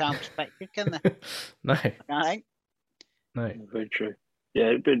Yeovil Town perspective, can there? No. No. Very true.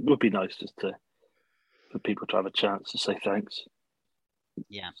 Yeah, it would be nice just for people to have a chance to say thanks.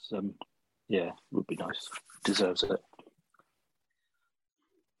 Yeah. It would be nice. Deserves it.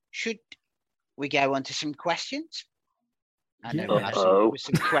 Should we go on to some questions? I know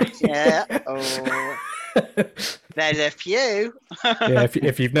some questions. Yeah. There's a few.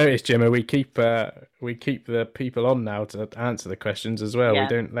 If you've noticed, Jimmy, we keep the people on now to answer the questions as well. Yeah. We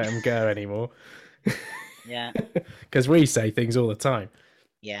don't let them go anymore. Yeah. Because we say things all the time.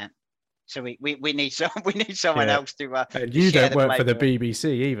 Yeah. So we need someone else to. And you don't work for the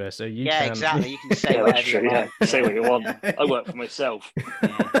BBC either, so you. Yeah, exactly. You can say whatever you want. Say what you want. I work for myself.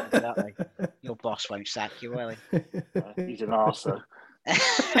 Yeah, exactly. Your boss won't sack you, will he? He's an arse, though.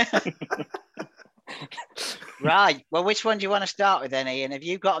 Right. Well, which one do you want to start with then, Ian? Have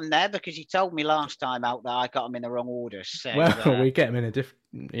you got them there? Because you told me last time out that I got them in the wrong order. So, we get them in a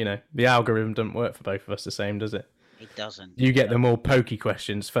different. The algorithm doesn't work for both of us the same, does it? It doesn't. You get the more pokey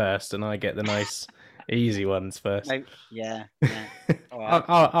questions first, and I get the nice, easy ones first. Yeah. All right.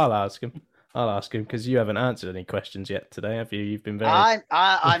 I'll ask him. I'll ask him because you haven't answered any questions yet today, have you? You've been very.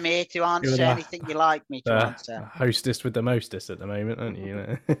 I'm here to answer anything you like me to answer. Hostess with the mostest at the moment, aren't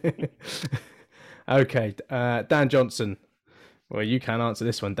you? Okay, Dan Johnson. Well, you can answer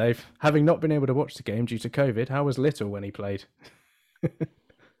this one, Dave. Having not been able to watch the game due to COVID, how was Little when he played? Jim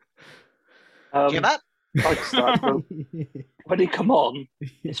up. I'd start, when he come on,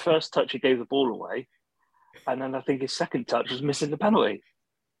 his first touch he gave the ball away, and then I think his second touch was missing the penalty.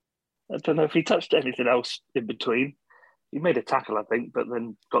 I don't know if he touched anything else in between. He made a tackle, I think, but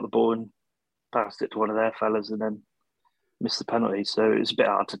then got the ball and passed it to one of their fellas and then missed the penalty. So it was a bit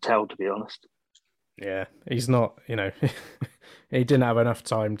hard to tell, to be honest. Yeah, he's not, he didn't have enough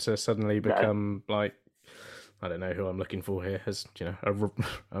time to suddenly become like, I don't know who I'm looking for here, as a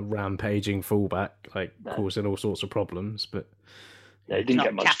rampaging fullback, causing all sorts of problems. But yeah, he didn't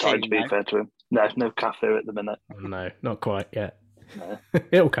get much time, to be fair to him. No Cafu at the minute. No, not quite yet. No.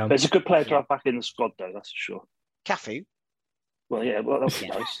 It'll come. There's a good player to have back in the squad, though, that's for sure. Cafu? Well, yeah, that would be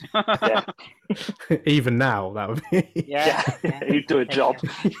nice. Yeah. Even now, that would be. Yeah. He'd do a job.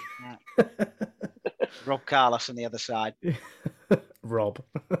 Yeah. Rob Carlos on the other side. Rob,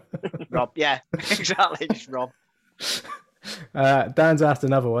 yeah, exactly, just Rob. Dan's asked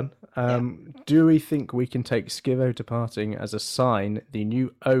another one. Do we think we can take Skivo departing as a sign the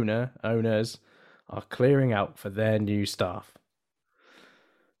new owners are clearing out for their new staff?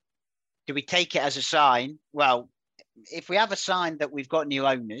 Do we take it as a sign? Well, if we have a sign that we've got new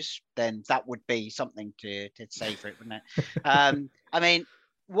owners, then that would be something to say for it, wouldn't it? I mean,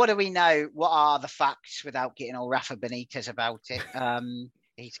 what do we know? What are the facts without getting all Rafa Benitez about it?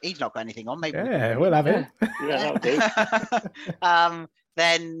 He's not got anything on. Maybe we'll have it. Yeah, that'll do.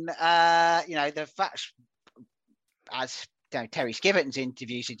 Then the facts, as Terry Skiverton's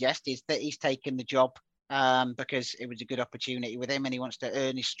interview suggests, is that he's taken the job because it was a good opportunity with him, and he wants to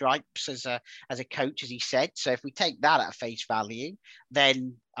earn his stripes as a coach, as he said. So if we take that at face value,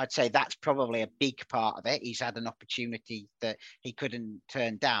 then I'd say that's probably a big part of it. He's had an opportunity that he couldn't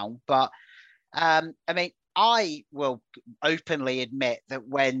turn down. But I mean, I will openly admit that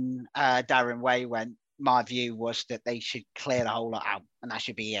when Darren Way went, my view was that they should clear the whole lot out, and that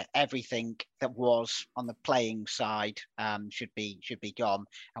should be it. Everything that was on the playing side should be gone,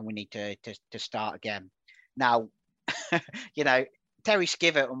 and we need to start again. Now, Terry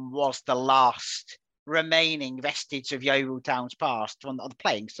Skiverton was the last remaining vestige of Yeovil Town's past on the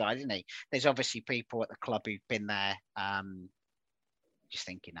playing side, isn't he? There's obviously people at the club who've been there. Just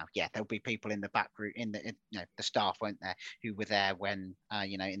thinking now, there'll be people in the back room, the staff, weren't there, who were there when,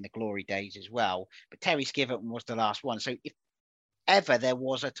 in the glory days as well. But Terry Skiverton was the last one. So if ever there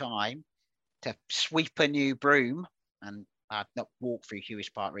was a time to sweep a new broom, and I've not walked through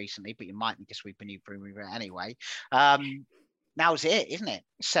Hewish Park recently, but you might need to sweep a new broom anyway. Now's it, isn't it?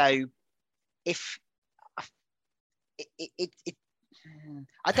 So if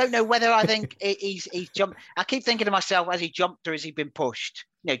I don't know whether I think he's jumped. I keep thinking to myself, has he jumped or has he been pushed?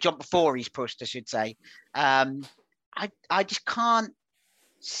 Jumped before he's pushed, I should say. I just can't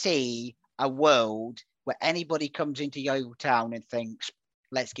see a world where anybody comes into Yeovil Town and thinks,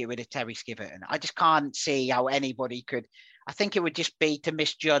 let's get rid of Terry Skiverton. I just can't see how anybody could. I think it would just be to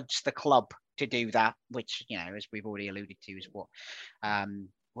misjudge the club to do that, which, as we've already alluded to, is what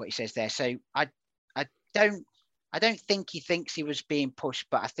he says there. So I don't think he thinks he was being pushed,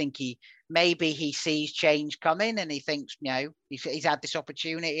 but I think maybe he sees change coming and he thinks, he's had this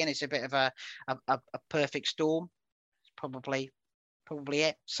opportunity and it's a bit of a perfect storm. It's probably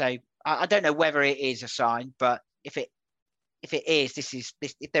it. So I don't know whether it is a sign, but if it is,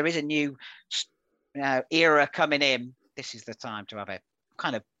 if there is a new era coming in, this is the time to have it.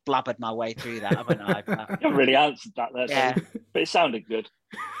 Kind of blabbered my way through that, haven't I? You haven't really answered that there, yeah. But it sounded good.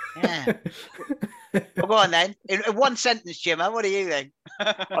 Yeah. Well, go on then. In one sentence, Jimmer, what do you think?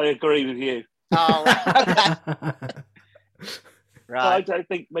 I agree with you. Oh, right. I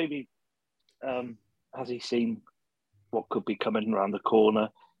think maybe has he seen what could be coming around the corner?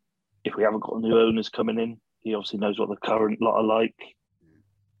 If we haven't got new owners coming in, he obviously knows what the current lot are like.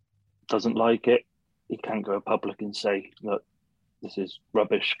 Doesn't like it. He can't go public and say, look, this is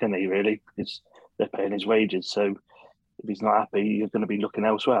rubbish, can he really? Because they're paying his wages. So if he's not happy, you're going to be looking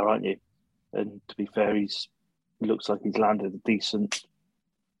elsewhere, aren't you? And to be fair, he looks like he's landed a decent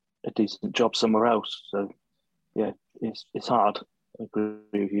job somewhere else. So yeah, it's hard. I agree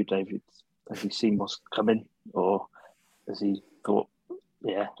with you, David. Has he seen what's coming, or has he thought?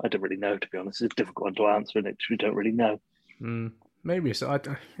 Yeah, I don't really know, to be honest. It's a difficult one to answer, and we don't really know. Maybe it's, it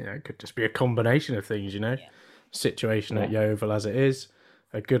could just be a combination of things, Yeah. Situation at Yeovil as it is,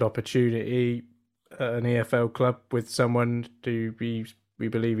 a good opportunity at an EFL club with someone we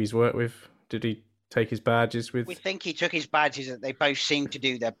believe he's worked with Did he take his badges with? We think he took his badges. That they both seem to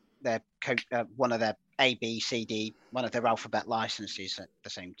do their one of their A, B, C, D, one of their alphabet licenses at the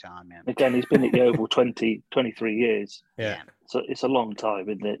same time. Yeah. Again, he's been at the Oval 23 years. Yeah. So it's a long time,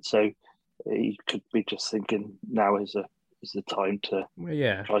 isn't it? So he could be just thinking now is the time to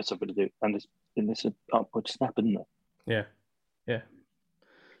try something to do. And it's an upward step, isn't it? Yeah. Yeah.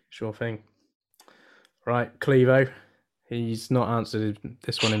 Sure thing. Right, Clevo. He's not answered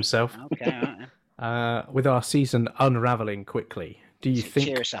this one himself. Okay. With our season unravelling quickly, do you think?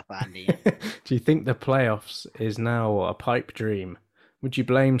 Cheer us up, Andy. Do you think the playoffs is now a pipe dream? Would you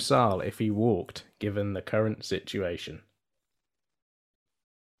blame Sal if he walked, given the current situation?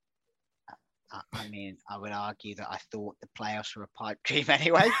 I mean, I would argue that I thought the playoffs were a pipe dream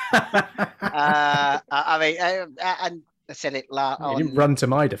anyway. I mean, and I said it last. You didn't run to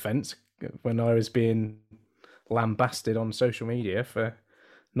my defence when I was being lambasted on social media for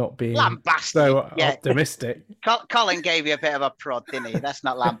not being so optimistic. Colin gave you a bit of a prod, didn't he? That's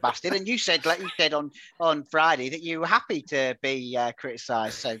not lambasted. And you said, like you said on Friday, that you were happy to be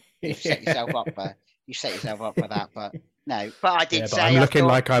criticised. So you set yourself up for that. But no, but I did say I'm looking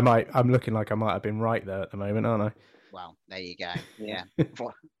like I might have been right there at the moment, aren't I? Well, there you go. Yeah,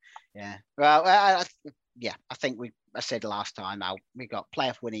 yeah. Well, I think I said last time we got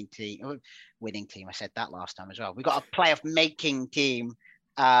playoff winning team. I said that last time as well. We got a playoff making team,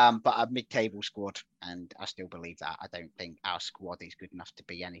 but a mid-table squad, and I still believe that. I don't think our squad is good enough to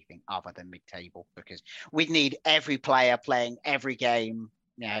be anything other than mid-table, because we'd need every player playing every game,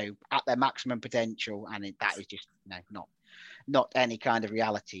 at their maximum potential, and that is just not any kind of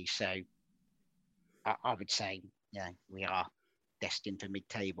reality. So I would say, we are destined for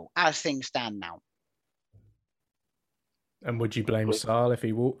mid-table as things stand now. And would you blame Sal if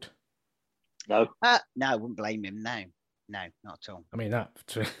he walked? No. No, I wouldn't blame him. No, not at all. I mean,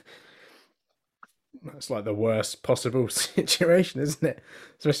 that's like the worst possible situation, isn't it?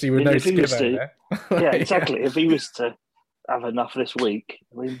 Especially with no Skip there. Yeah, exactly. If he was to have enough this week,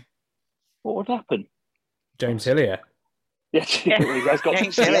 I mean, what would happen? James Hillier. Yeah, he's got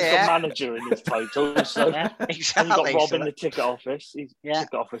manager in his title. So exactly. He's got Rob in the ticket office. He's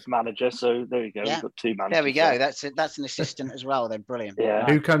ticket office manager. So there you go. Yeah. We've got two managers. There we go. That's an assistant as well. Then brilliant. Yeah.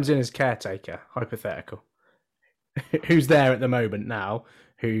 Who comes in as caretaker? Hypothetical. Who's there at the moment now?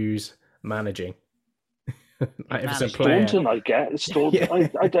 Who's managing? Like if it's a player. Staunton, I get.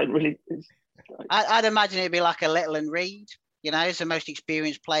 Staunton. I don't really. I'd imagine it'd be like a Little and Reed. It's the most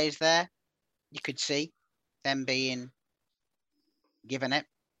experienced players there. You could see them being given it,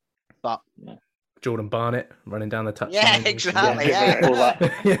 but Jordan Barnett running down the touchline. Yeah, exactly. Yeah, all that.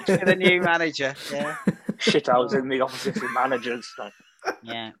 To the new manager. Yeah, shit. I was in the opposition managers.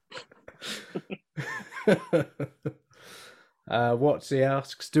 Yeah. Watsy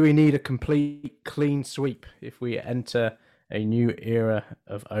asks, do we need a complete clean sweep if we enter a new era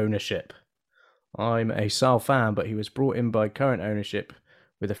of ownership? I'm a Sal fan, but he was brought in by current ownership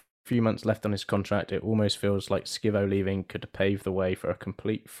with a few months left on his contract. It almost feels like Skivo leaving could pave the way for a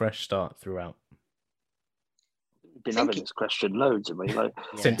complete fresh start throughout. We've been having this question loads, I mean, like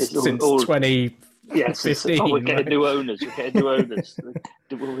since 2015. We're getting new owners.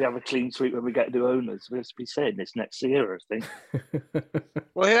 Will we have a clean sweep when we get new owners? We'll be saying this next year, I think.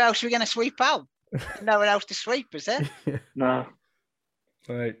 Well, who else are we going to sweep out? No one else to sweep, is there? No.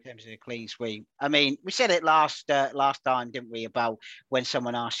 Right. In terms of a clean sweep, I mean, we said it last time, didn't we? About when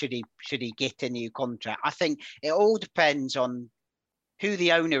someone asked, should he get a new contract? I think it all depends on who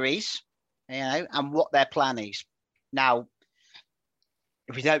the owner is, and what their plan is. Now,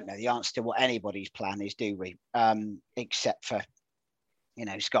 we don't know the answer to what anybody's plan is, do we? Except for,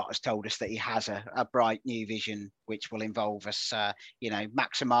 Scott has told us that he has a bright new vision, which will involve us,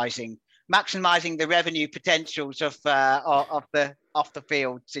 maximising the revenue potentials of the off the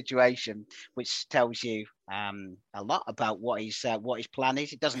field situation, which tells you a lot about what his plan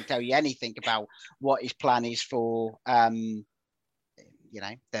is. It doesn't tell you anything about what his plan is for the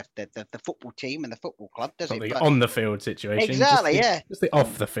football team and the football club, does it? The on the field situation, exactly. Just the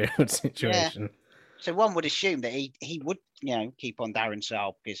off the field situation. Yeah. So one would assume that he would keep on Darren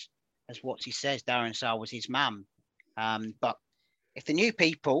Sarll, because as what he says, Darren Sarll was his man. But if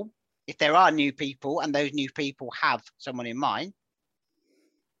there are new people, and those new people have someone in mind,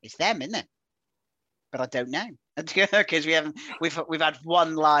 it's them, isn't it? But I don't know, because we've had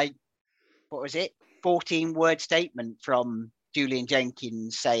one, like, what was it, 14-word statement from Julian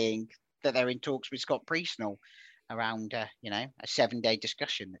Jenkins saying that they're in talks with Scott Priestnall around a 7-day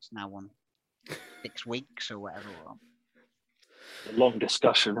discussion that's now on 6 weeks or whatever. A long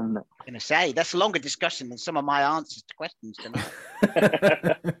discussion, isn't it? I'm going to say that's a longer discussion than some of my answers to questions tonight.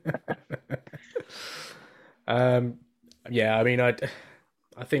 Yeah, I mean, I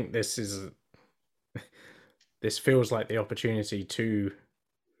think this feels like the opportunity to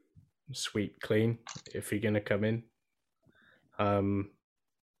sweep clean if you're going to come in. I've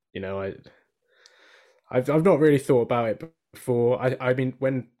not really thought about it before. I mean,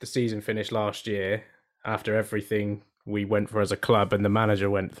 when the season finished last year, after everything we went for as a club and the manager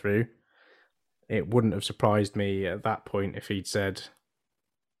went through, it wouldn't have surprised me at that point if he'd said,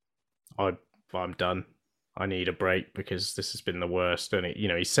 I'm done. I need a break because this has been the worst. And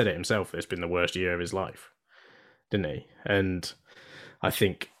he said it himself. It's been the worst year of his life, didn't he? And I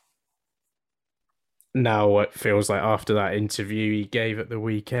think now it feels like after that interview he gave at the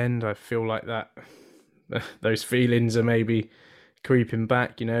weekend, I feel like that those feelings are maybe creeping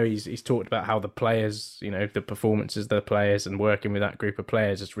back. He's talked about how the players, the performances of the players and working with that group of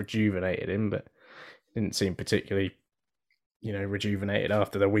players has rejuvenated him, but didn't seem particularly, rejuvenated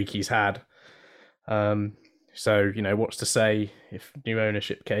after the week he's had. So, what's to say if new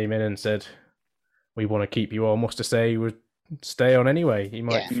ownership came in and said, we want to keep you on, what's to say he would stay on anyway? He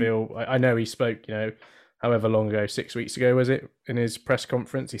might feel, I know he spoke, however long ago, 6 weeks ago, was it, in his press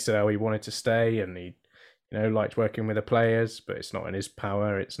conference, he said how he wanted to stay and he, liked working with the players, but it's not in his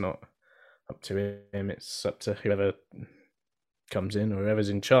power. It's not up to him. It's up to whoever comes in or whoever's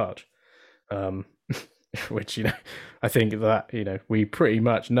in charge. Which, I think that, we pretty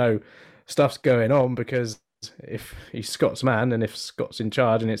much know stuff's going on because if he's Scott's man and if Scott's in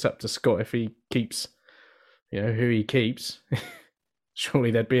charge and it's up to Scott if he keeps, who he keeps,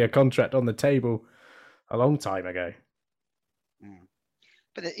 surely there'd be a contract on the table a long time ago.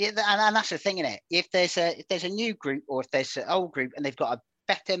 But and that's the thing, isn't it? If there's a new group or if there's an old group and they've got a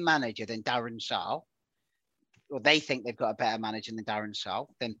better manager than Darren Sarll, or they think they've got a better manager than Darren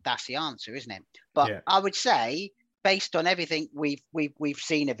Sarll, then that's the answer, isn't it? But I would say, based on everything we've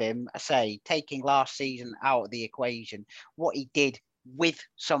seen of him, taking last season out of the equation, what he did with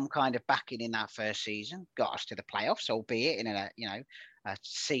some kind of backing in that first season got us to the playoffs, albeit in a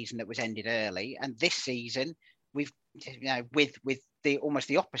season that was ended early. And this season, we've with the almost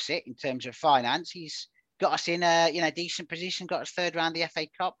the opposite in terms of finance, he's got us in a decent position, got us third round the FA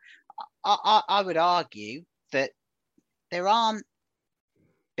Cup. I would argue that there are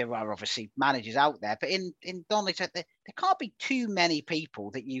obviously managers out there, but in Donnelly, there can't be too many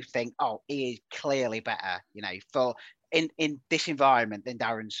people that you think, he is clearly better, for in this environment than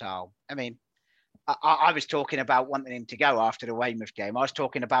Darren Sarll. I mean, I was talking about wanting him to go after the Weymouth game. I was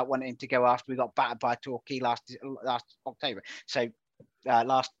talking about wanting him to go after we got battered by Torquay last October. So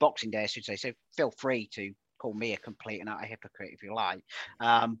last Boxing Day, I should say. So feel free to call me a complete and utter hypocrite if you like.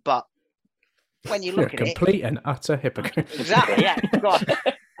 But when you look at it, complete and utter hypocrite. Exactly. Yeah.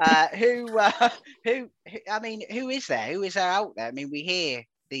 Who is there? Who is there out there? I mean, we hear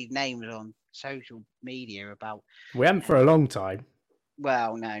these names on social media about. We haven't for a long time.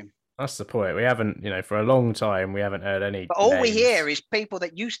 Well, no. That's the point. We haven't, for a long time, we haven't heard any. But all we hear is people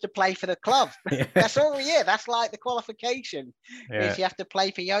that used to play for the club. Yeah. That's all we hear. That's like the qualification is you have to play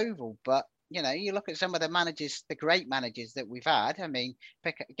for Yeovil. But, you look at some of the managers, the great managers that we've had. I mean,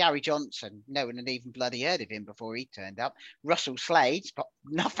 Gary Johnson, no one had even bloody heard of him before he turned up. Russell Slade's got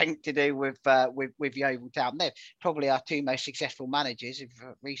nothing to do with Yeovil Town. They're probably our two most successful managers of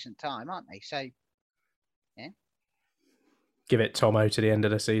recent time, aren't they? So, yeah. Give it Tomo to the end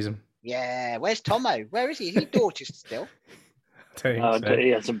of the season. Yeah, where's Tomo? Where is he? Is he Dorchester still? He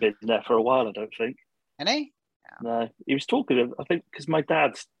hasn't been there for a while, I don't think. And he? No, he was talking, I think, because my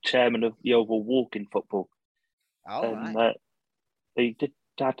dad's chairman of Yeovil Walking Football. Oh, and, right.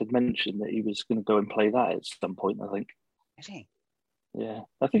 Dad had mentioned that he was going to go and play that at some point, I think. Is he? Yeah,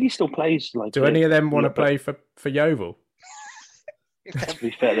 I think he still plays. Do any of them want to play for Yeovil? To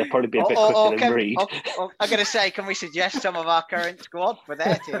be fair, they'll probably be a bit quicker than Reed. I'm going to say, can we suggest some of our current squad for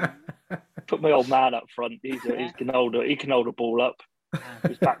their team? Put my old man up front. He can hold a ball up.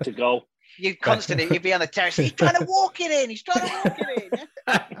 He's back to goal. You'd be on the terrace. He's trying to walk it in. He's trying to walk it in.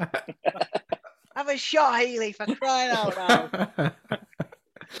 Have a shot, Healy, for crying out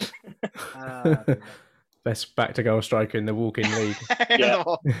loud. Best back to goal striker in the walking league. yeah,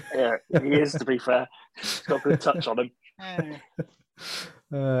 he is, to be fair. He's got a good touch on him.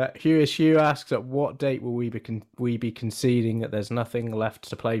 Hugh asks, at what date will we be conceding that there's nothing left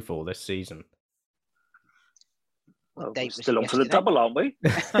to play for this season? Well, we're still on for the double, aren't we?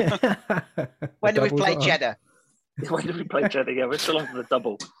 When do we play Cheddar? When do we play Cheddar? Yeah, we're still on for the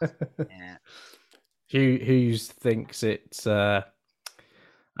double. Yeah. Hugh thinks it's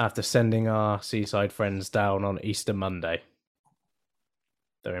after sending our seaside friends down on Easter Monday.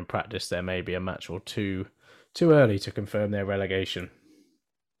 Though in practice there may be a match or two too early to confirm their relegation.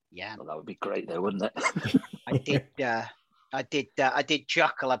 Yeah, well, that would be great, though, wouldn't it? I did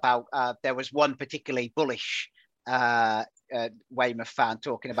chuckle about. There was one particularly bullish Weymouth fan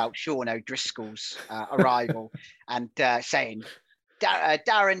talking about Sean O'Driscoll's arrival and saying,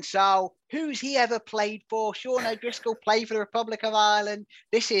 Darren Saul, who's he ever played for? Sean O'Driscoll played for the Republic of Ireland.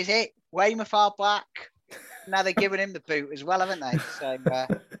 This is it. Weymouth are back. Now they're giving him the boot as well, haven't they? So,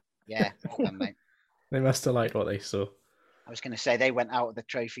 yeah, well done, mate. They must have liked what they saw. I was going to say they went out of the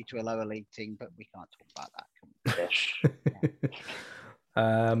trophy to a lower league team, but we can't talk about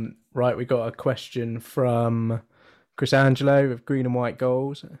that. Right, we got a question from Chris Angelo of Green and White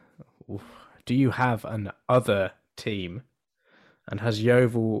Goals. Do you have an other team? And has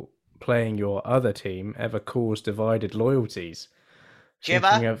Yeovil playing your other team ever caused divided loyalties?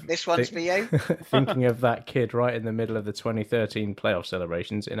 Jimmer, this one's for you. Thinking of that kid right in the middle of the 2013 playoff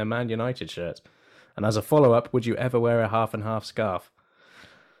celebrations in a Man United shirt. And as a follow-up, would you ever wear a half and half scarf?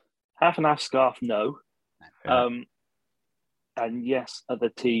 Half and half scarf, no. Yeah. And yes, other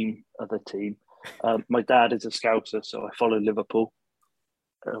team. My dad is a Scouser, so I follow Liverpool.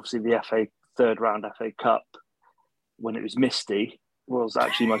 And obviously, the third round FA Cup, when it was misty, was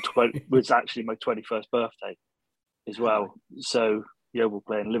actually my 21st birthday as well. So Yeovil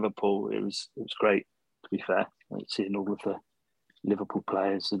playing Liverpool, it was great. To be fair, like seeing all of the Liverpool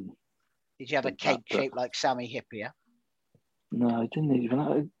players. And did you have a cake shaped like Sammy Hippier? No, I didn't even.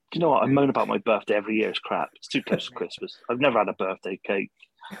 Do you know what? I moan about my birthday every year. It's crap. It's too close to Christmas. I've never had a birthday cake.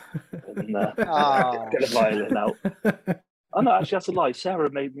 And, get a violin out. Oh no, actually, that's a lie.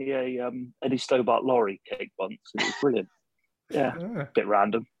 Sarah made me a Eddie Stobart Laurie cake once, and it was brilliant. Yeah, a bit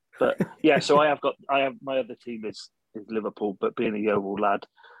random, but yeah. So I have my other team is Liverpool, but being a Yeovil lad,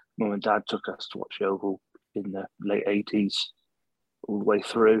 Mum and Dad took us to watch Yeovil in the late 80s, all the way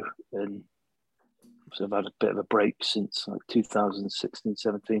through, and so I've had a bit of a break since like 2016,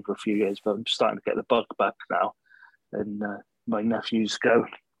 17 for a few years, but I'm starting to get the bug back now. And my nephews go.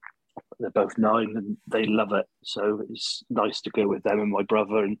 They're both 9 and they love it. So it's nice to go with them and my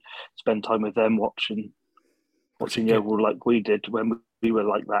brother and spend time with them watching Yeovil like we did when we were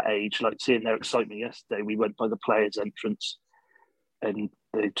like that age, like seeing their excitement yesterday. We went by the players' entrance and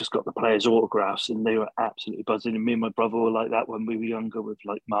they just got the players' autographs and they were absolutely buzzing. And me and my brother were like that when we were younger with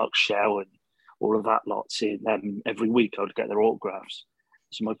like Mark Shell and all of that lot, seeing them every week. I would get their autographs.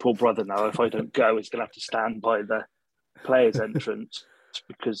 So my poor brother now, if I don't go, is going to have to stand by the players' entrance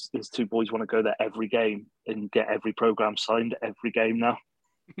because his 2 boys want to go there every game and get every programme signed every game now.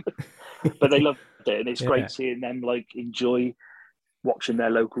 But they loved it, and it's great seeing them like enjoy watching their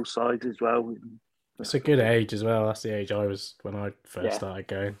local side as well. It's a good age as well. That's the age I was when I first started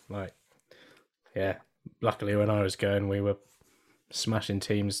going. Like, yeah, luckily when I was going, we were smashing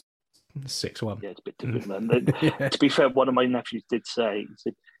teams 6-1. Yeah, it's a bit different. To be fair, one of my nephews did say, he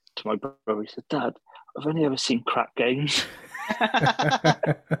said to my brother, he said, "Dad, I've only ever seen crap games."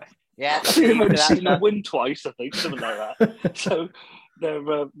 Yeah, I think I've only seen them win twice. I think something like that. So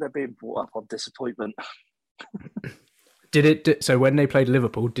they're being brought up on disappointment. So when they played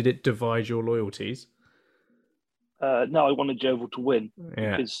Liverpool, did it divide your loyalties? No, I wanted Yeovil to win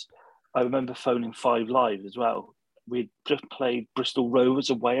because I remember phoning 5 Live as well. We'd just played Bristol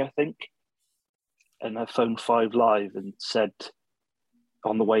Rovers away, I think, and I phoned 5 Live and said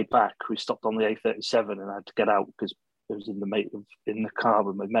on the way back we stopped on the A37 and I had to get out because I was in the car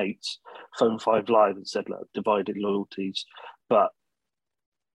with my mates. Phoned 5 Live and said, "Look, divided loyalties, but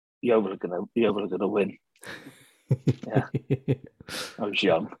Yeovil are gonna win." Yeah, I was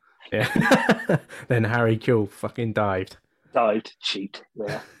young. Yeah. Then Harry Kewell fucking dived. Cheat.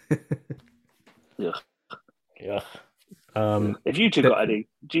 Yeah. Yeah. Yeah. If you two got any,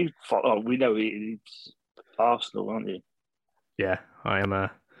 do you follow? We know he's Arsenal, aren't you? Yeah, I am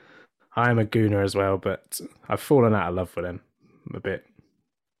a Gooner as well, but I've fallen out of love with him a bit.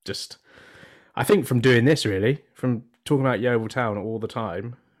 Just, I think from doing this really, from talking about Yeovil Town all the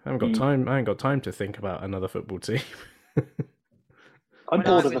time, I ain't got time to think about another football team. I'm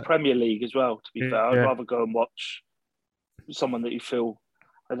bored of the Premier League as well, to be fair. I'd rather go and watch someone that you feel,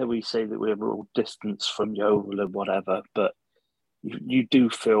 I know we say that we're all distance from Yeovil and whatever, but you do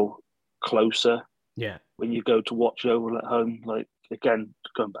feel closer when you go to watch Yeovil at home. Like, again,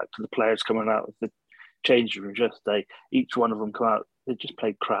 going back to the players coming out of the changing room yesterday, each one of them come out, they just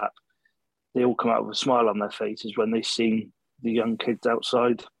played crap. They all come out with a smile on their faces when they seen the young kids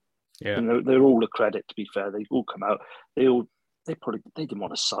outside. Yeah. And they're all a credit, to be fair. They all come out. They didn't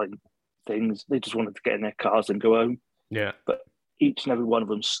want to sign things. They just wanted to get in their cars and go home. Yeah. But each and every one of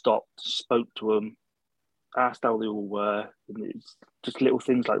them stopped, spoke to them, asked how they all were. And it's just little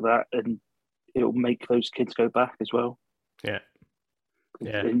things like that. And it'll make those kids go back as well. Yeah.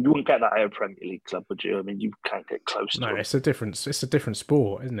 Yeah. You wouldn't get that at a Premier League club, would you? I mean, you can't get close to it. It's a different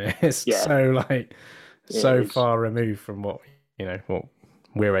sport, isn't it? It's so far removed from what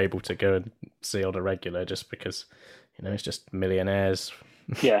we're able to go and see on a regular, just because it's just millionaires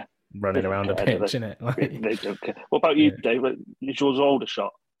running around a pitch, isn't it? They don't care. What about you, Dave? Is yours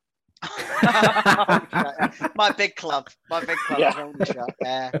Aldershot? My big club is Aldershot.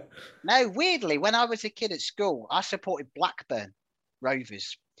 No, weirdly, when I was a kid at school, I supported Blackburn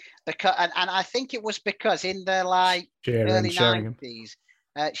Rovers because, and I think it was because in the early 90s,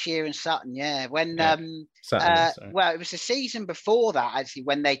 Shear and Sutton, when it was the season before that actually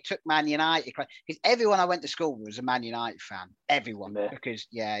when they took Man United, because everyone I went to school with was a Man United fan, everyone, because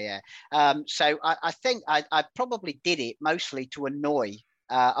so I think I probably did it mostly to annoy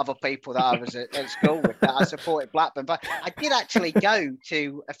other people that I was at school with, that I supported Blackburn. But I did actually go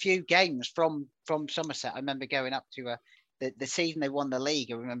to a few games from Somerset. I remember going up to the season they won the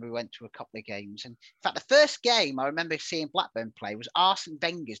league. I remember we went to a couple of games. And in fact, the first game I remember seeing Blackburn play was Arsene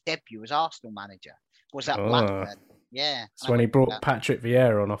Wenger's debut as Arsenal manager. Was at Blackburn. Yeah. That's when he brought Patrick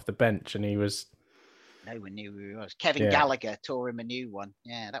Vieira on off the bench, and he was... No one knew who he was. Kevin Gallagher tore him a new one.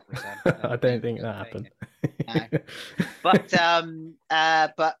 Yeah, that was... I don't think that happened. No.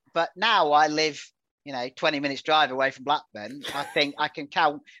 But now I live, 20 minutes drive away from Blackburn. I think I can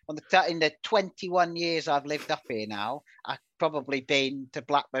count in the 21 years I've lived up here now, I've probably been to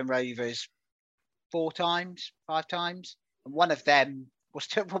Blackburn Rovers 5 times. And one of them was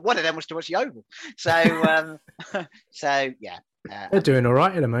to watch the Oval. So, they're doing all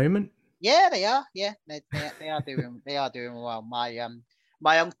right at the moment. Yeah, they are. Yeah, they are doing well.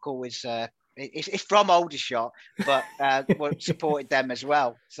 My uncle is it's from Aldershot, but supported them as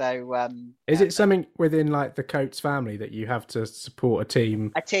well. So, is it something within the Coates family that you have to support a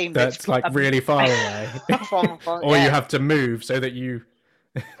team that's really far away, or you have to move so that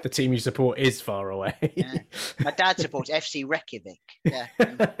the team you support is far away? Yeah. My dad supports FC Reykjavik. Yeah.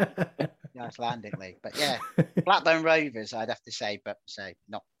 Icelandic league, but Blackburn Rovers, I'd have to say, but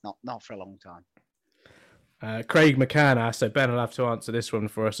not for a long time. Craig McCann asked, so Ben will have to answer this one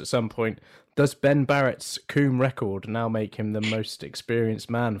for us at some point. Does Ben Barrett's Coombe record now make him the most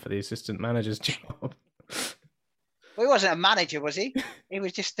experienced man for the assistant manager's job? Well, he wasn't a manager, was he? He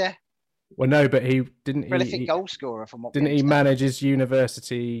was just a... Well, no, but he didn't... prolific goal scorer from what... Didn't he manage his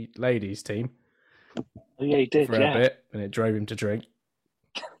university ladies team? Oh, yeah, he did, for a bit, and it drove him to drink.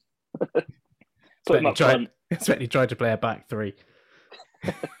 He tried to play a back three.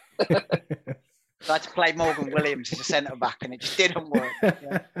 Tried to play Morgan Williams as a centre back, and it just didn't work.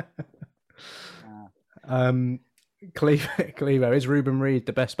 Clevo, is Ruben Reid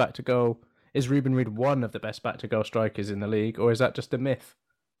the best back to goal? Is Ruben Reid one of the best back to goal strikers in the league, or is that just a myth?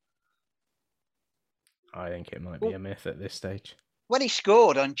 I think it might be a myth at this stage. When he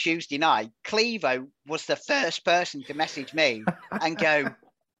scored on Tuesday night, Clevo was the first person to message me and go,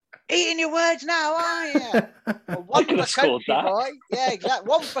 "Eating your words now, are you?" Well, I could have scored that. Boy. Yeah, exactly.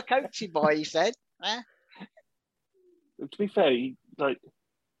 One for Coachy boy, he said. To be fair, you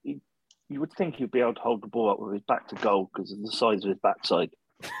would think he'd be able to hold the ball up with his back to goal because of the size of his backside.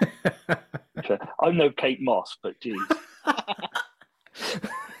 I'm no Kate Moss, but geez.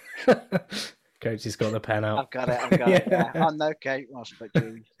 Coach has got the pen out. I've got it. Yeah. I'm no Kate Moss, but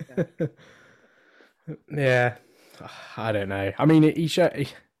geez. Yeah, I don't know. I mean,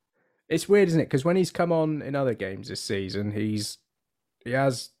 it's weird, isn't it? Because when he's come on in other games this season, he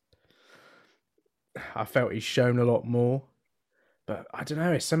has. I felt he's shown a lot more, but I don't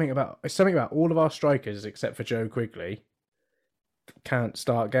know. It's something about all of our strikers except for Joe Quigley can't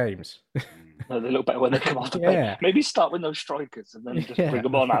start games. No, they look better when they come on. Yeah. Maybe start with those strikers and then just bring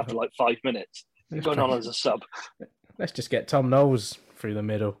them on after 5 minutes. Going on as a sub. Let's just get Tom Knowles through the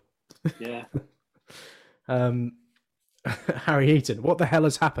middle. Yeah. Harry Heaton, what the hell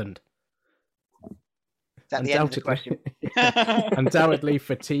has happened? Is that the end of the question? Undoubtedly,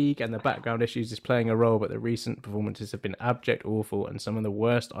 fatigue and the background issues is playing a role, but the recent performances have been abject, awful, and some of the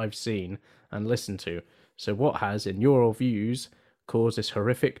worst I've seen and listened to. So what has, in your views, caused this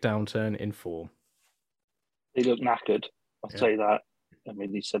horrific downturn in form? They look knackered, I'll say that. I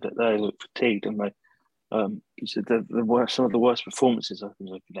mean, he said it there, they look fatigued, and he said some of the worst performances. I think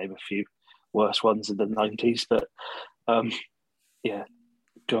I can name a few worse ones in the 90s, but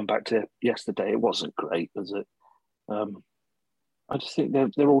going back to yesterday, it wasn't great, was it? I just think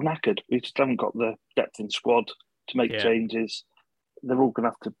they're all knackered. We just haven't got the depth in squad to make changes. They're all going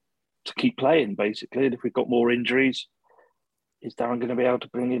to have to keep playing, basically. And if we've got more injuries, is Darren going to be able to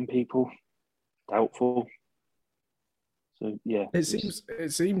bring in people? Doubtful. So yeah,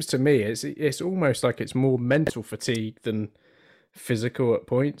 it seems to me it's almost like it's more mental fatigue than physical at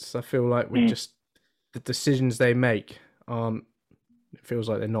points. I feel like the decisions they make aren't. It feels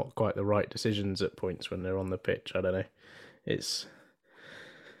like they're not quite the right decisions at points when they're on the pitch. I don't know. It's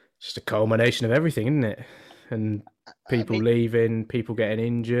just a culmination of everything, isn't it? And people leaving, people getting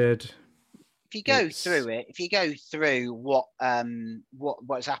injured. If you go through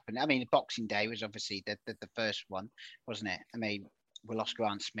what's happened, I mean, Boxing Day was obviously the first one, wasn't it? I mean, we lost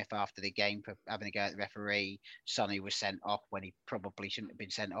Grant Smith after the game for having a go at the referee. Sonny was sent off when he probably shouldn't have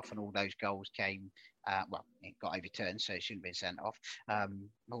been sent off, and all those goals came. It got overturned, so it shouldn't have been sent off.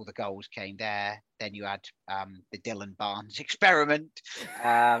 All the goals came there. Then you had the Dylan Barnes experiment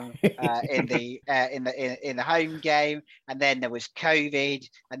in the home game, and then there was COVID,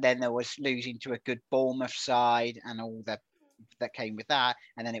 and then there was losing to a good Bournemouth side, and all that came with that,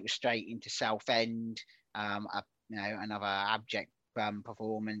 and then it was straight into Southend. Another abject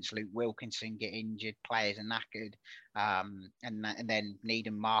performance. Luke Wilkinson get injured, players are knackered, and then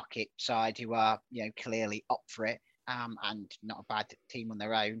Needham Market side who are clearly up for it, and not a bad team on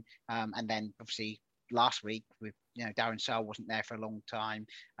their own, and then obviously last week with Darren Sarll wasn't there for a long time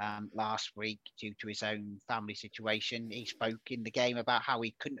last week due to his own family situation. He spoke in the game about how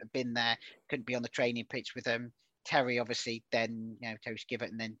he couldn't have been there, couldn't be on the training pitch with them. Terry obviously then Terry Skivitt,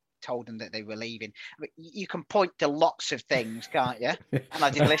 and then told them that they were leaving. I mean, you can point to lots of things, can't you? And I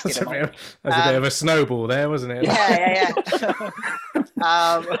just listed them all. That's a bit of a snowball there, wasn't it? Yeah.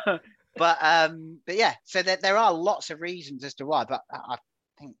 But yeah, so there are lots of reasons as to why, but I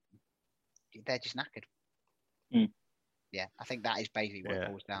think they're just knackered. Yeah, I think that is basically what it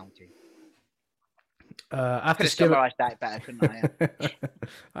boils down to. After could have summarised that better, couldn't I?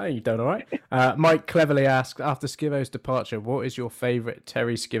 I think you've done all right. Mike cleverly asked, after Skivo's departure, what is your favourite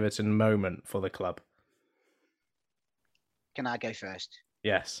Terry Skiverton moment for the club? Can I go first?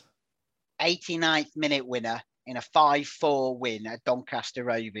 Yes. 89th minute winner in a 5-4 win at Doncaster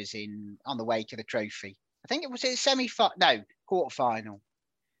Rovers on the way to the trophy. I think it was a quarter-final.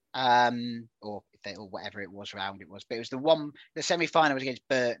 Or whatever it was round it was, but it was the semi-final was against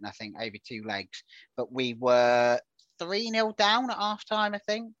Burton, I think, over 2 legs, but we were 3-0 down at half time. I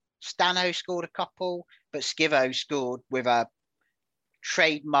think Stano scored a couple, but Skivo scored with a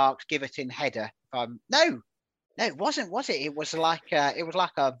trademarked Giverton header. No, it wasn't, was it? It was like a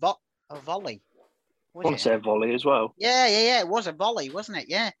volley. Was it a volley as well? Yeah, it was a volley, wasn't it?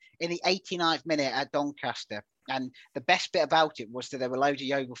 Yeah, in the 89th minute at Doncaster. And the best bit about it was that there were loads of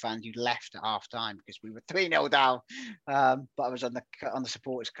Yeovil fans who left at half time because we were 3-0 down. But I was on the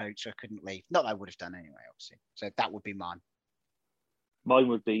supporters coach, so I couldn't leave. Not that I would have done anyway, obviously. So that would be mine. Mine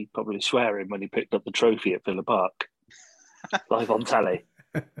would be probably swearing when he picked up the trophy at Villa Park, live on telly.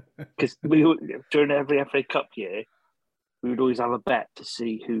 Because during every FA Cup year, we would always have a bet to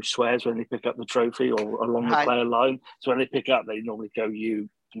see who swears when they pick up the trophy or along the player line. So when they pick up, they normally go, "You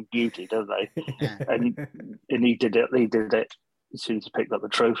beauty," don't they? Yeah. And he did it. He did it as soon as he picked up the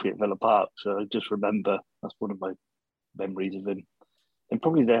trophy at Villa Park. So I just remember that's one of my memories of him. And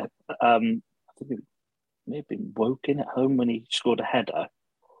probably I think it may have been Woking at home when he scored a header.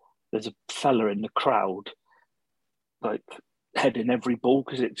 There's a fella in the crowd, like heading every ball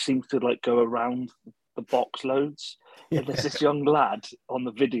because it seems to like go around the box loads. Yeah. And there's this young lad on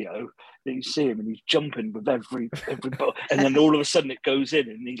the video that you see him and he's jumping with every ball, and then all of a sudden it goes in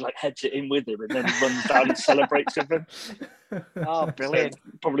and he like heads it in with him and then he runs down and celebrates with him. Oh, brilliant. So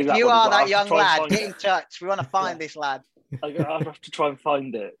probably if you are that young lad, get in touch. We want to find this lad. I'll have to try and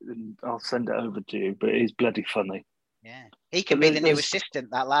find it and I'll send it over to you, but it is bloody funny. Yeah, he can be the new assistant,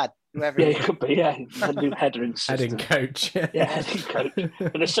 that lad. Whoever he could be, the new heading coach. Heading coach.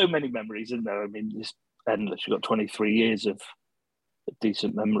 And there's so many memories in there. I mean, it's endless. You've got 23 years of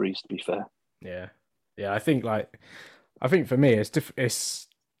decent memories, to be fair. Yeah. I think for me, it's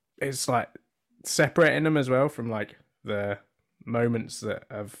like separating them as well from like the moments that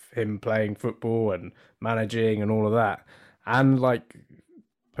of him playing football and managing and all of that, and like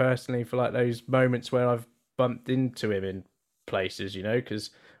personally for like those moments where I've bumped into him in places, because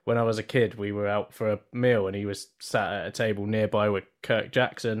when I was a kid we were out for a meal and he was sat at a table nearby with Kirk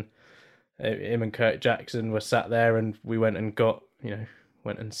Jackson. Him and Kirk Jackson were sat there and we went and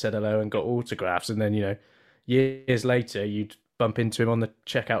said hello and got autographs, and then years later you'd bump into him on the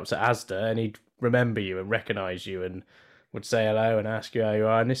checkouts at Asda and he'd remember you and recognise you and would say hello and ask you how you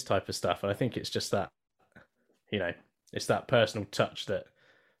are and this type of stuff. And I think it's just that it's that personal touch that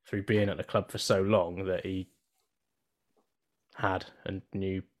through being at the club for so long that he had and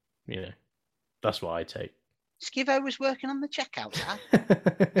knew, that's what I take. Skivo was working on the checkout, huh?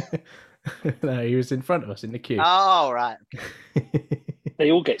 No, he was in front of us in the queue. Oh, right. Okay.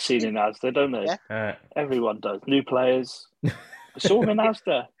 They all get seen in Asda, don't they? Yeah. Everyone does. New players. I saw him in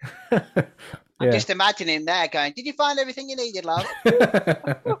Asda. I'm just imagining him there going, "Did you find everything you needed, love?"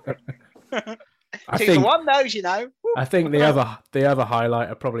 I Two think for one, those, you know. I think the other highlight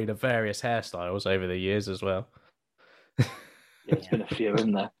are probably the various hairstyles over the years as well. Yeah, there's been a few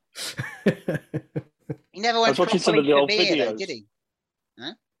in there. He never went watching some of the old videos, though, did he?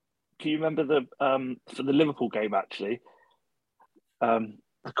 Huh? Can you remember the for the Liverpool game actually?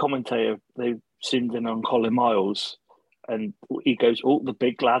 The commentator, they zoomed in on Colin Miles, and he goes, "Oh, the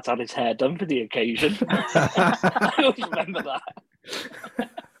big lad's had his hair done for the occasion." I always remember that.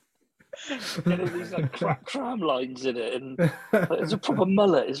 Getting these like crack tram lines in it, and it's a proper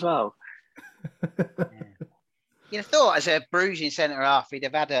mullet as well. You'd have thought as a bruising centre half, he'd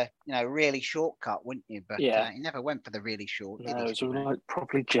have had a really short cut, wouldn't you? But he never went for the really short. No, it was all like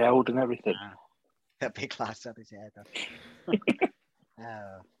properly gelled and everything. That big lad's had his hair done.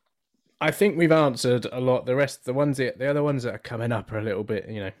 I think we've answered a lot. The other ones that are coming up are a little bit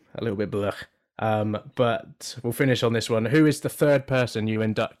blech. But we'll finish on this one. Who is the third person you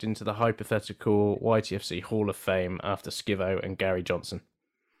induct into the hypothetical YTFC Hall of Fame after Skivo and Gary Johnson?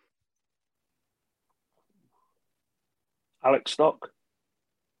 Alex Stock.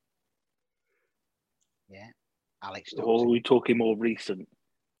 Yeah, Alex Stock. Or are we talking more recent?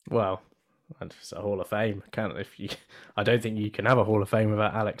 Well, it's a Hall of Fame. I don't think you can have a Hall of Fame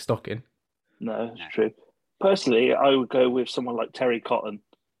without Alex Stock in. No, it's true. Personally, I would go with someone like Terry Cotton,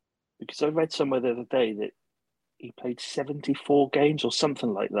 because I read somewhere the other day that he played 74 games or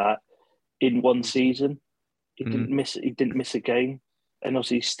something like that in one season. He didn't miss a game, and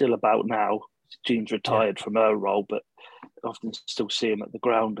obviously he's still about now. Jean's retired from her role, but I often still see him at the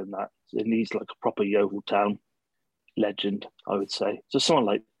ground and that. And he's like a proper Yeovil Town legend, I would say. So someone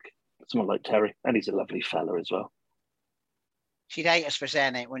like Terry, and he's a lovely fella as well. She'd hate us for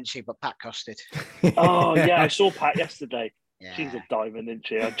saying it, wouldn't she? But Pat Costed. Oh yeah, I saw Pat yesterday. Yeah. She's a diamond, isn't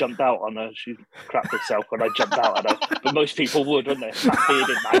she? I jumped out on her. She crapped herself when I jumped out on her. But most people would, wouldn't they? Fat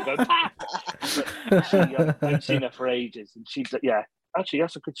bearded man going, Pat! I've seen her for ages. And she's, actually,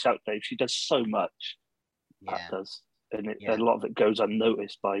 that's a good shout, Dave. She does so much. Pat does. And a lot of it goes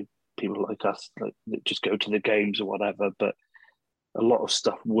unnoticed by people like us that just go to the games or whatever. But a lot of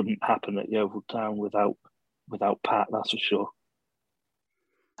stuff wouldn't happen at Yeovil Town without Pat, that's for sure.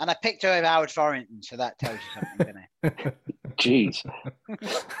 And I picked her over Howard Farrington, so that tells you something, doesn't it? Jeez.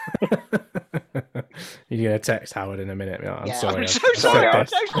 You're going to text Howard in a minute. I'm sorry. I'm so sorry.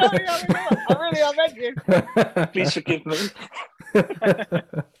 I meant you. Please forgive me.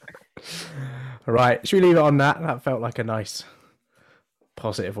 All right. Should we leave it on that? That felt like a nice,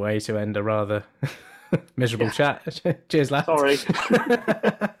 positive way to end a rather miserable chat. Cheers, lads. Sorry. See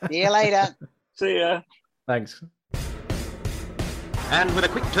you later. See ya. Thanks. And with a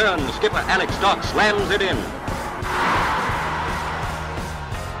quick turn, skipper Alex Stock slams it in.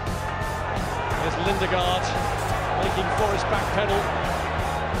 There's Lindegaard making for his back pedal.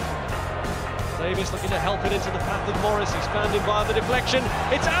 Davis looking to help it into the path of Morris. He's found him via the deflection.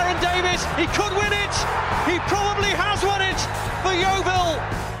 It's Aaron Davis. He could win it. He probably has won it for Yeovil.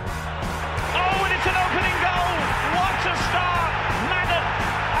 Oh, and it's an opening goal. What a start. Madden,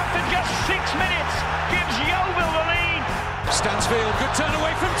 after just 6 minutes, gives Yeovil the lead. Stansfield, good turn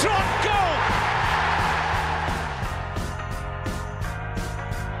away from Trott. Goal.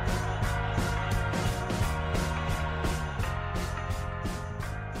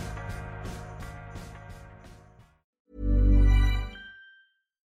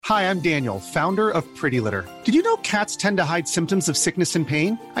 Hi, I'm Daniel, founder of Pretty Litter. Did you know cats tend to hide symptoms of sickness and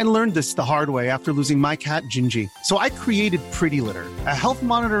pain? I learned this the hard way after losing my cat, Gingy. So I created Pretty Litter, a health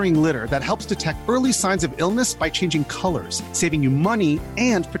monitoring litter that helps detect early signs of illness by changing colors, saving you money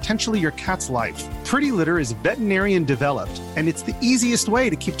and potentially your cat's life. Pretty Litter is veterinarian developed, and it's the easiest way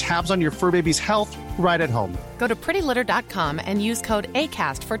to keep tabs on your fur baby's health right at home. Go to prettylitter.com and use code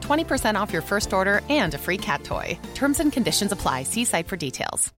ACAST for 20% off your first order and a free cat toy. Terms and conditions apply. See site for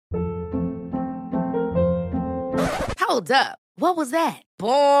details. Hold up. What was that?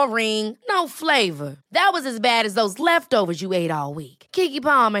 Boring. No flavor. That was as bad as those leftovers you ate all week. Keke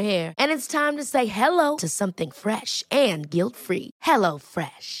Palmer here. And it's time to say hello to something fresh and guilt-free. Hello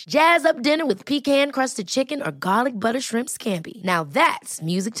Fresh. Jazz up dinner with pecan-crusted chicken or garlic butter shrimp scampi. Now that's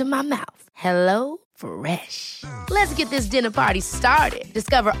music to my mouth. Hello Fresh. Let's get this dinner party started.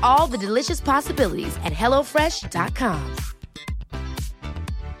 Discover all the delicious possibilities at HelloFresh.com.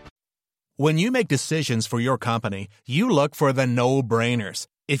 When you make decisions for your company, you look for the no-brainers.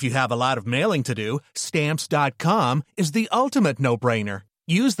 If you have a lot of mailing to do, Stamps.com is the ultimate no-brainer.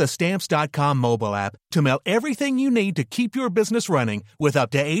 Use the Stamps.com mobile app to mail everything you need to keep your business running with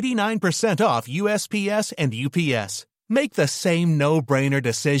up to 89% off USPS and UPS. Make the same no-brainer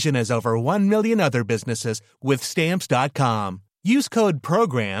decision as over 1 million other businesses with Stamps.com. Use code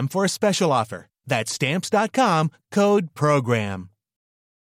PROGRAM for a special offer. That's Stamps.com, code PROGRAM.